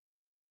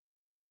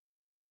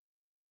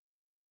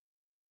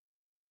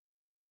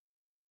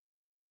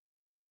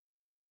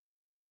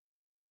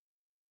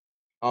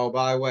 Oh,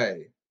 by the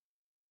way.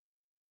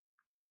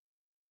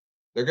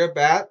 The good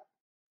bat.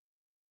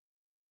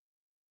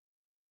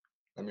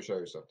 Let me show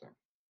you something.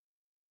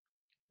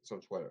 It's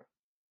on Twitter.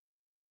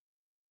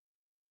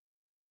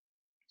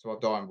 It's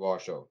about Darwin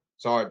Varsho.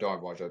 Sorry,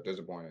 Darwin Varsho.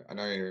 Disappointed. I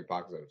know you're hearing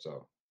podcast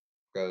so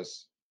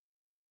because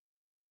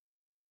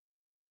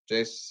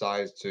Jace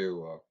decides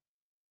to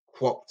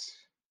quote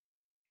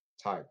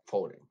type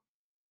quoting.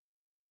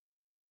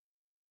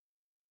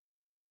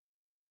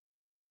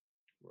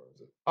 Where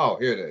is it? Oh,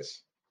 here it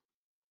is.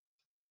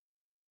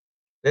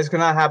 This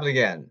cannot happen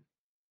again.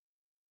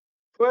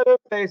 Twitter,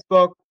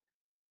 Facebook,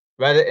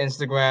 Reddit,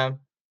 Instagram,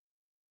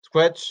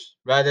 Twitch,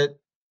 Reddit,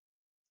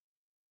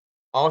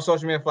 all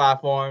social media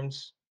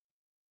platforms.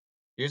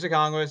 USA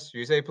Congress,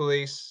 USA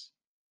Police.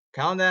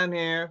 Count them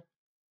here.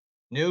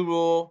 New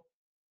rule.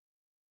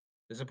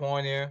 There's a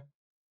point here.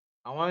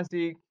 I want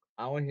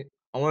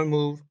to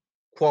move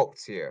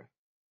quotes here.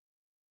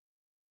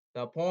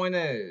 The point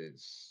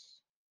is,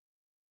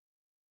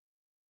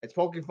 it's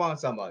poking fun at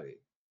somebody.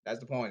 That's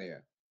the point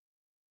here.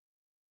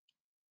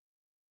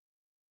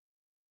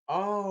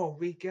 Oh,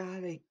 we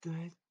got a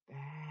good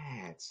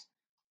bat.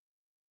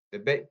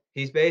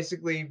 He's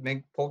basically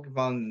poking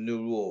fun the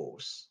new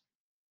rules.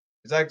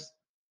 It's like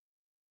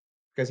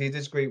because he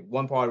disagreed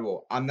one part of the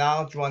rule. I'm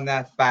not running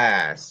that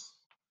fast.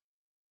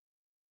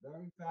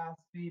 Very fast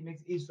speed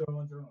makes each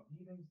one through.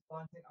 Even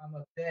bunting, I'm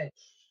a bitch.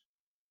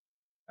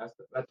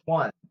 That's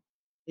one.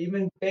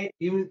 Even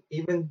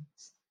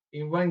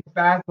running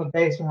fast on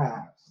base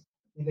paths.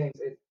 He thinks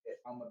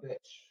I'm a bitch.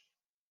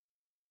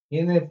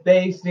 Even if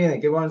base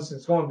stealing, get one to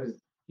score.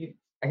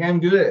 I can't even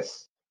do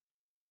this.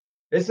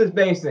 This is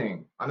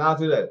basing. I'm not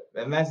doing that.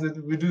 And that's the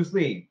reduced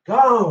lead.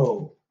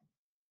 Go!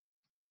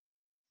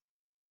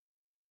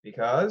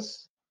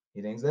 Because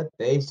he thinks that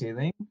base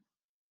stealing,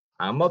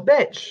 I'm a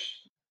bitch.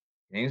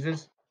 He thinks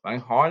it's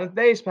running hard at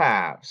base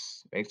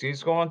paths. Makes you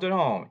score into the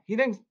home. He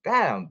thinks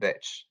that I'm a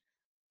bitch.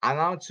 I'm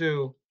out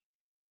to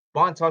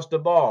bunt touch the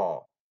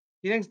ball.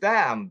 He thinks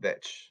that I'm a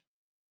bitch.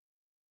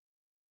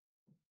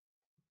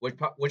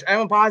 Which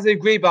everyone positively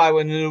agree by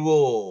with the new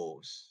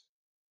rules.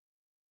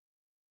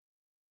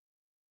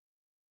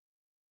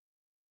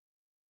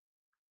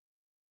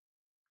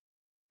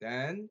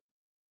 Then,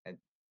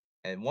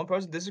 and one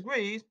person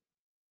disagrees.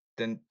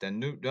 the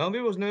new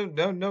people's no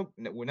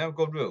will never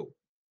go through.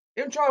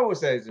 Even Charlie would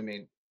say to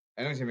me,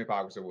 I don't see me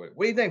pockets of wood.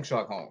 What do you think,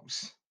 Sherlock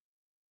Holmes?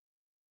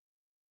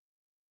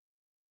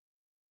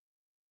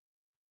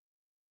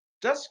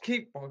 Just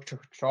keep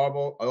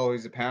Charles, although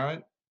he's a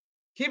parent,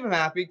 keep him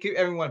happy, keep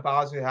everyone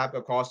positive, happy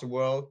across the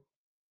world.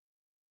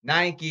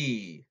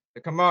 Nike,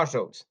 the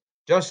commercials.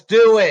 Just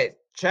do it.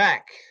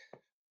 Check.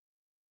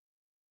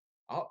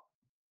 Oh,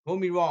 prove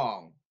me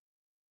wrong.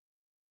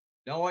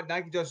 You know what?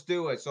 Nike just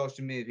do it,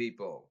 social media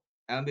people.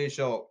 NBA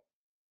show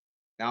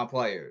now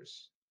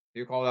players.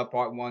 You call that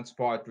part one to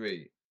part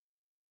three.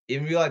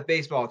 Even real life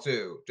baseball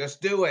too.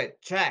 Just do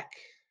it. Check.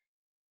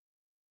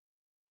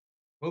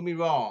 Prove me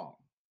wrong.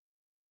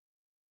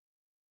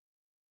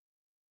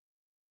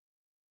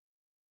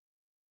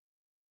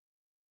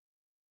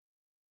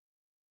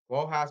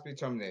 Quote has to be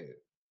terminated.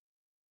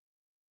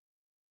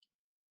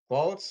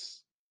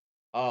 Quotes?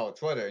 Oh,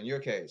 Twitter in your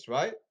case,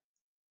 right?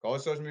 Go to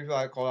social media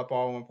like call that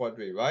part one, part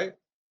three, right?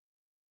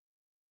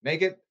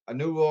 Make it a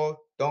new rule.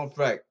 Don't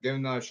fret. Give it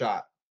another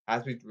shot.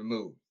 Has to be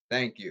removed.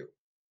 Thank you.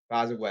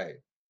 Positive way.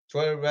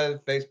 Twitter,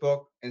 Reddit,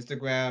 Facebook,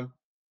 Instagram,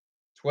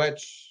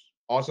 Twitch,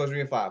 all social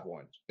media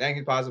platforms. Thank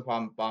you, positive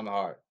bottom of my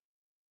heart.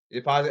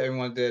 It's positive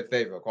everyone did a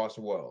favor across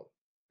the world.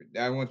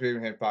 Everyone's being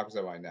here pockets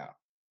up right now.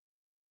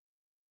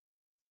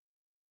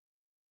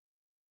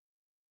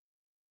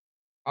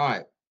 All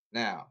right,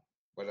 now,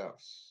 what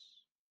else?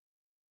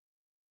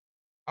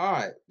 All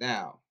right,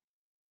 now.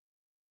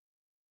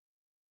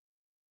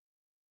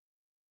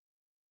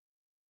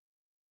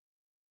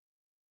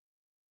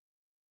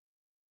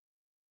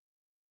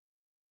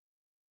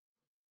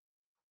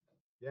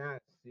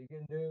 Yes, you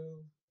can do.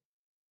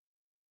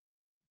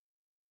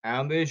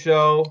 Ambi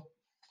show,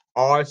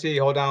 RT,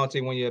 hold down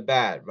T when you're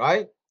bad,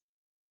 right?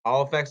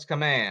 All effects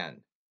command.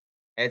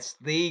 It's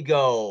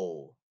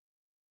legal.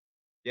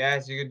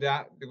 Yes, you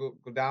can go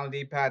down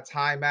the D-pad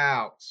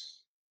timeouts.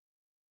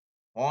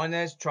 On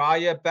this, try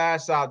your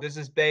best out. This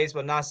is base,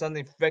 but not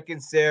something freaking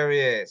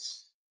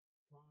serious.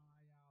 Try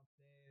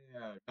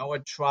out there. Know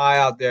what try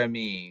out there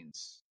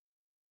means.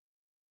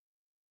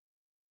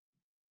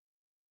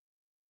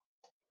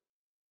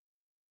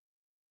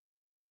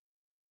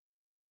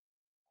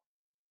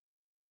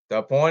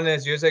 The point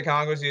is USA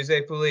Congress,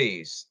 USA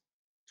Police,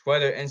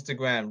 Twitter,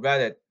 Instagram,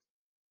 Reddit,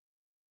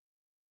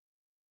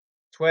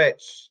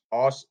 Twitch,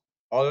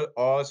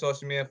 all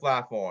social media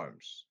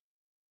platforms.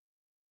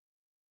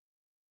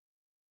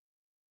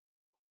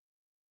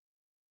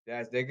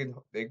 Yes, they can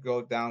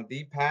go down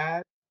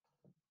D-pad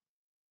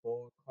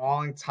for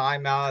calling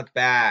timeout at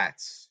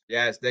bats.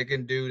 Yes, they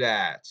can do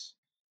that.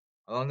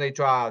 How long they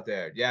try out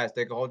there? Yes,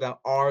 they can hold down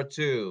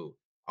R2.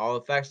 All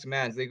effects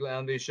commands, legal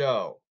MD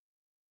show.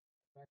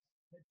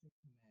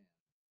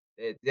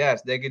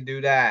 Yes, they can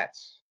do that.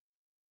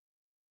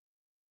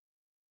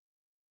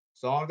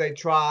 So long as they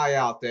try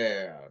out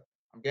there.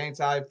 I'm getting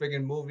tired of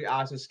freaking movie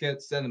Oscar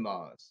skit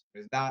cinemas.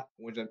 It's not,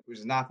 which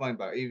is not funny,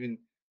 but even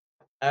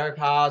Eric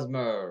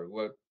Hosmer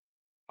would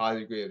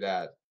probably agree with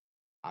that.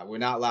 We're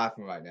not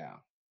laughing right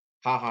now.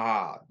 Ha ha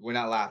ha. We're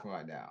not laughing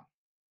right now.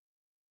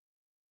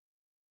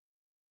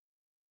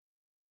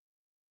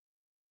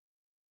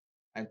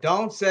 And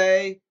don't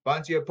say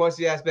bunch of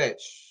pussy ass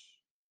bitch.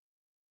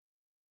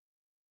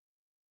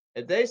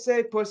 If they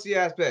say pussy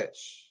ass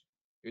bitch,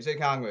 you say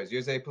Congress,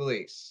 you say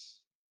police,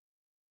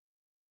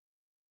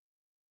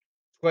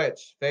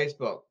 Twitch,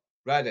 Facebook,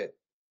 Reddit,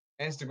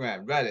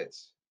 Instagram, Reddit,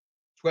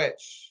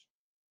 Twitch,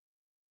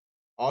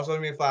 all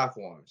social media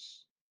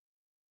platforms.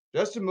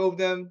 Just to move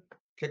them,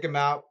 kick them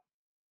out,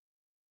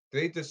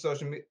 delete the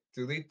social media,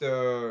 delete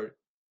the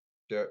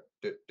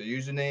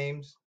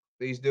usernames.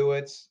 Please do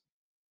it.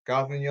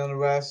 Confident you on the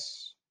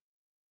rest.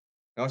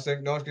 No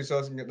second, no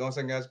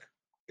second guys.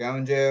 Go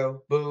in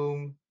jail.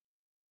 Boom.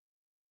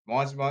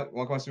 One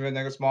comes to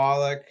nigga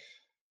Smolik.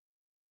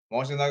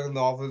 Washington Nugget, the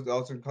office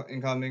also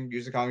incoming.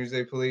 Use the Congress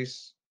State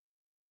Police.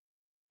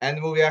 And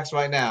the movie acts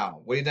right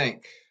now. What do you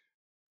think?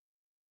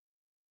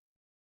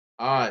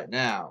 All right,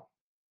 now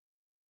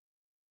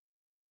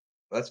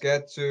let's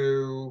get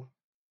to.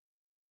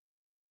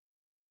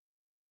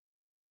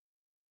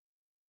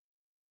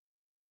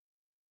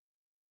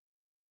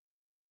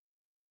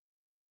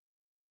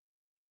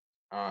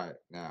 All right,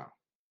 now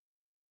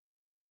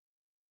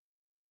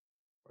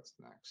what's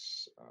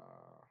next?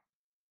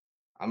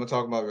 I'm gonna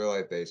talk about real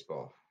life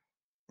baseball.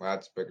 I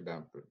have to break it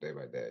down day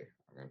by day.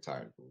 I'm gonna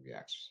tired of movie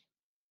acts.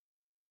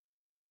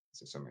 I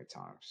said so many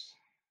times.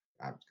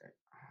 I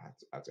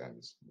have to end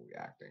this movie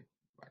acting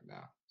right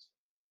now.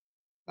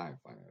 It's not even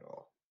funny at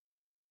all.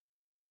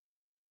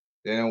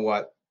 They know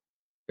what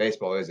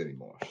baseball is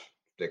anymore. It's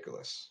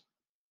ridiculous.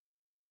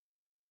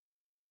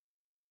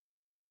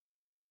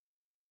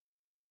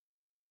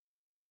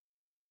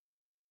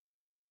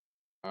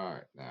 All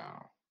right,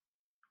 now.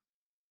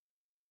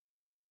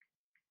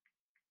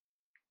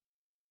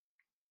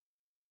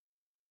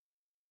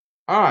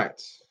 All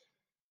right.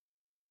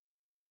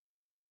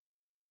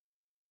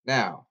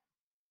 Now,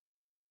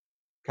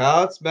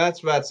 Cubs,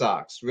 Mets, Red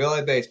Sox, real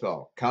life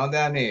baseball.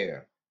 Countdown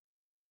here.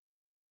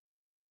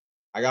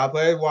 I got a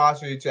player to watch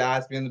for you to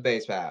ask me on the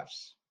base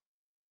paths.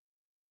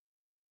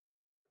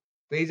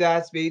 Please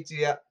ask me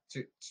to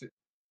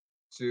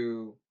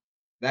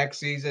next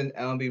season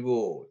MLB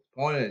rule.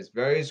 Point is,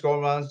 very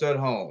scoring runs at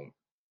home.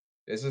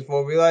 This is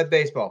for real life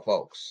baseball,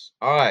 folks.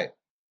 All right.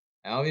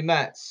 MLB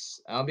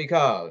Mets, MLB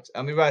Cubs,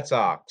 MLB Red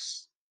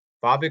Sox.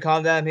 Probably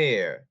calm down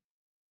here.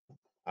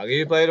 I'll give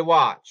you a play to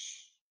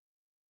watch.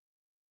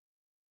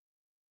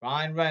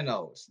 Ryan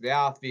Reynolds, the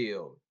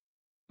outfield.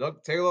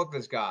 Take a look at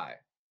this guy.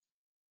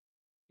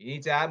 You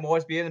need to add more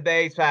speed in the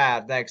base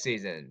path next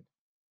season.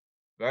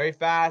 Very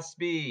fast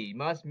speed.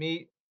 Must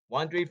meet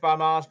 135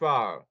 miles per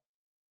hour.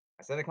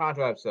 I said in the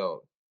contra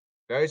episode.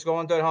 Very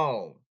scoring third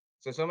home.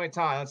 So many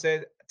times. Let's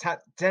say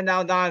 10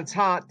 down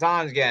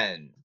times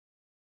again.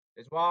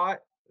 This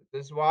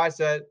is why I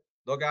said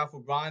look out for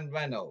Brian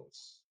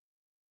Reynolds.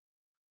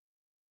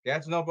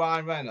 Get to know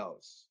Brian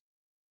Reynolds.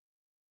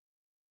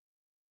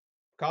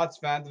 Cubs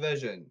fan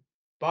division.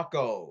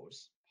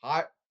 Buccos.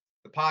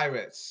 The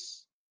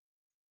Pirates.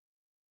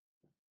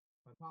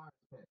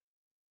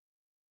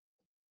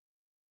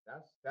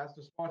 That's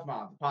the sports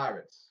mom, the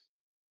Pirates.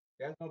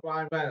 Get to know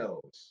Brian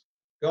Reynolds.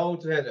 Go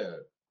to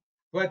hitter.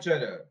 Switch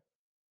hitter.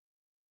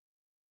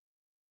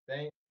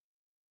 Change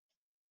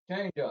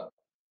up.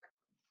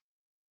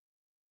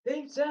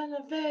 Deep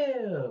center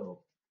field.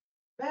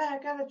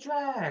 Back at the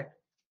track.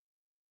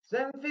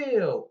 Center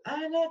field.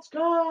 And it's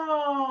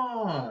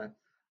gone.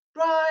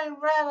 Brian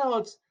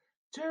Reynolds.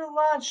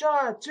 2-run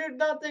shot.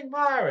 2-0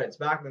 Pirates.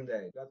 Back in the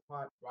day. That's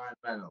Brian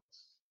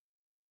Reynolds.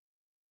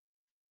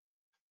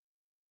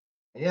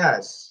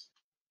 Yes.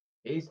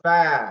 He's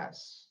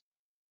fast.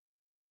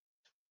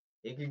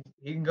 He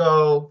can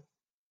go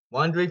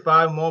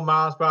 135 more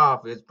miles per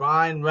hour. It's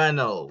Brian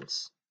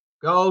Reynolds.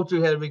 Go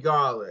to him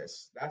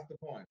regardless. That's the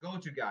point. Go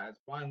to guy. It's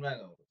Brian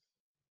Reynolds.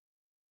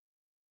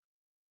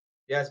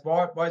 Yes,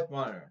 Bart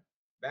Bunner.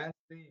 Ben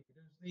Steve.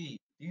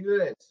 Do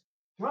this.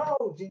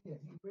 No, genius.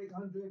 He plays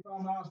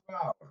 135 miles per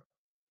hour.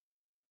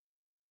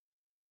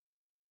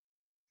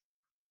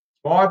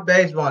 Smart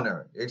base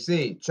runner. You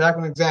see, check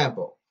an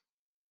example.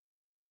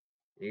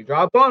 He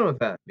dropped on with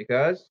him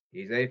because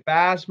he's a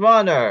fast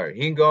runner.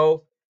 He can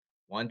go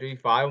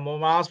 135 more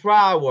miles per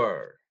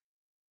hour.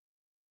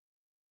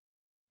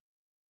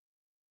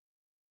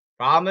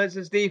 Problem is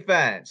his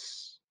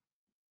defense.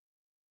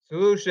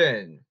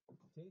 Solution.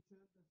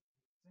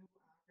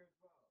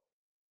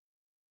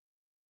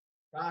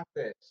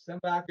 Practice.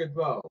 Simple accurate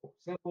throw.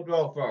 Simple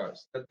throw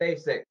first. The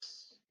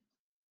basics.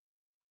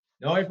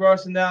 Knowing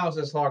first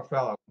analysis, Clark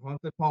Fellow. From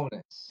the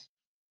opponents.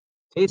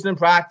 Teach them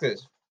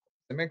practice.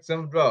 To make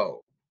some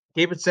throw.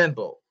 Keep it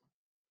simple.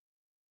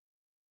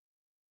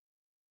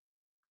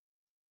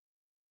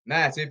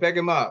 Matt, so you pick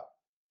him up.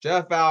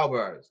 Jeff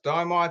Albert,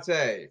 Starling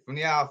Marte from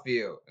the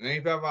outfield. And then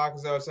you pick up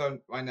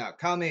right now.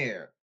 Come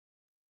here.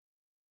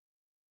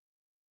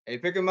 Hey,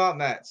 pick him up,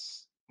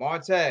 Mets.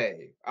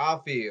 Marte,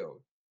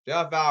 outfield.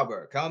 Jeff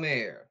Albert, come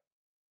here.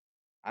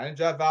 I need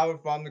Jeff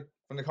Albert from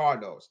the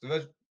Cardinals,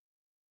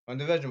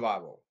 division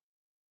rival.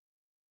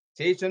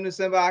 Teach him to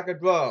send back a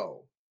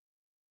throw.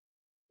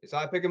 So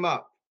I pick him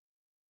up.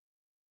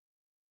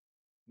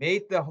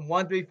 Meet the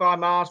 135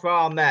 miles per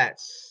hour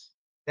Mets.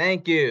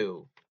 Thank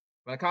you.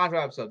 From the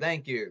contract episode,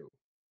 thank you.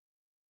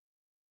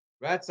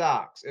 Red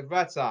Sox,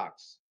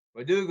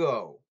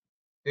 Verdugo,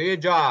 do your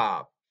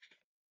job.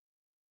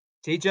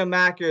 Teach him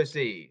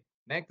accuracy.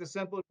 Make the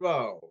simple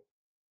throw.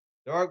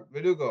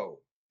 Verdugo,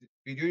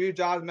 you do your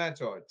job as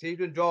mentor. Teach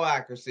him throw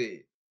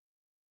accuracy.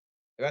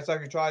 The Red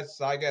Sox, you try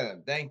to get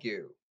him. Thank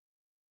you.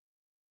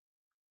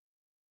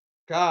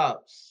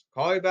 Cubs,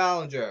 Corey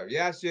Bellinger.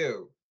 Yes,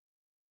 you.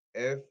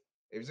 If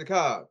it's a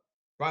Cub,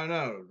 Brian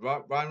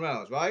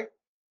Reynolds, right?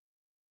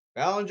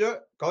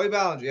 Corey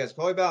Bellinger. Yes,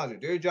 Corey Bellinger.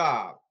 Do your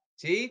job.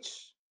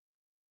 Teach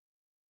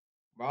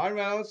Brian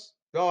Reynolds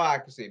throw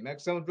accuracy. Make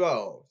some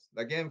throws.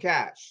 Like give him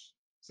catch.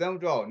 Some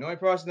throw. No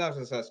personnel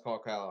success, Carl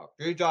Kellogg.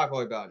 Do your job,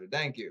 Corey Bellinger.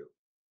 Thank you.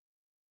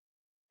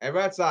 Hey,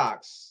 Red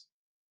Sox.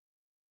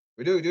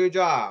 Do your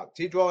job.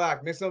 Teach throw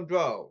act. Make some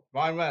throw.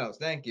 Brian Reynolds.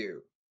 Thank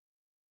you.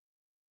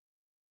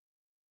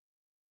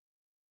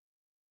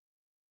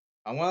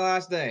 And one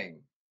last thing.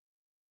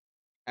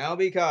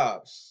 MLB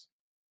Cubs.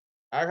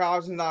 Eric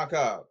Hosmer's not a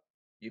Cub.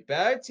 You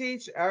better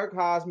teach Eric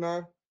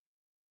Hosmer.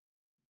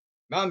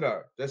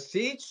 Remember, just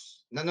teach.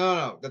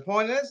 No. The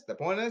point is,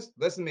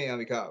 listen to me,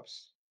 MLB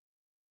Cubs.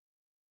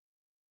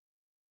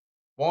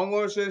 Former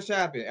World Series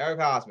champion, Eric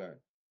Hosmer.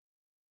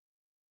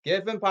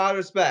 Give him part of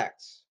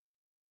respect.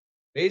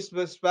 Please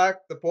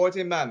respect the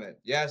 14th Amendment.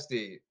 Yes,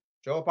 Steve.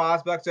 Show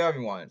positive respect to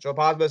everyone. Show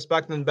positive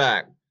respect to them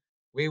back.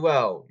 We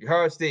will. You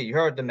heard Steve. You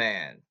heard the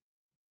man.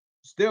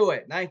 Just do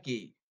it.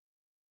 Nike.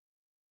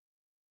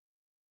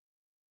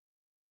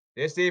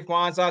 This is Steve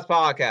Quanside's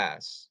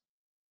podcast.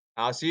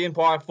 I'll see you in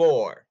part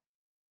 4.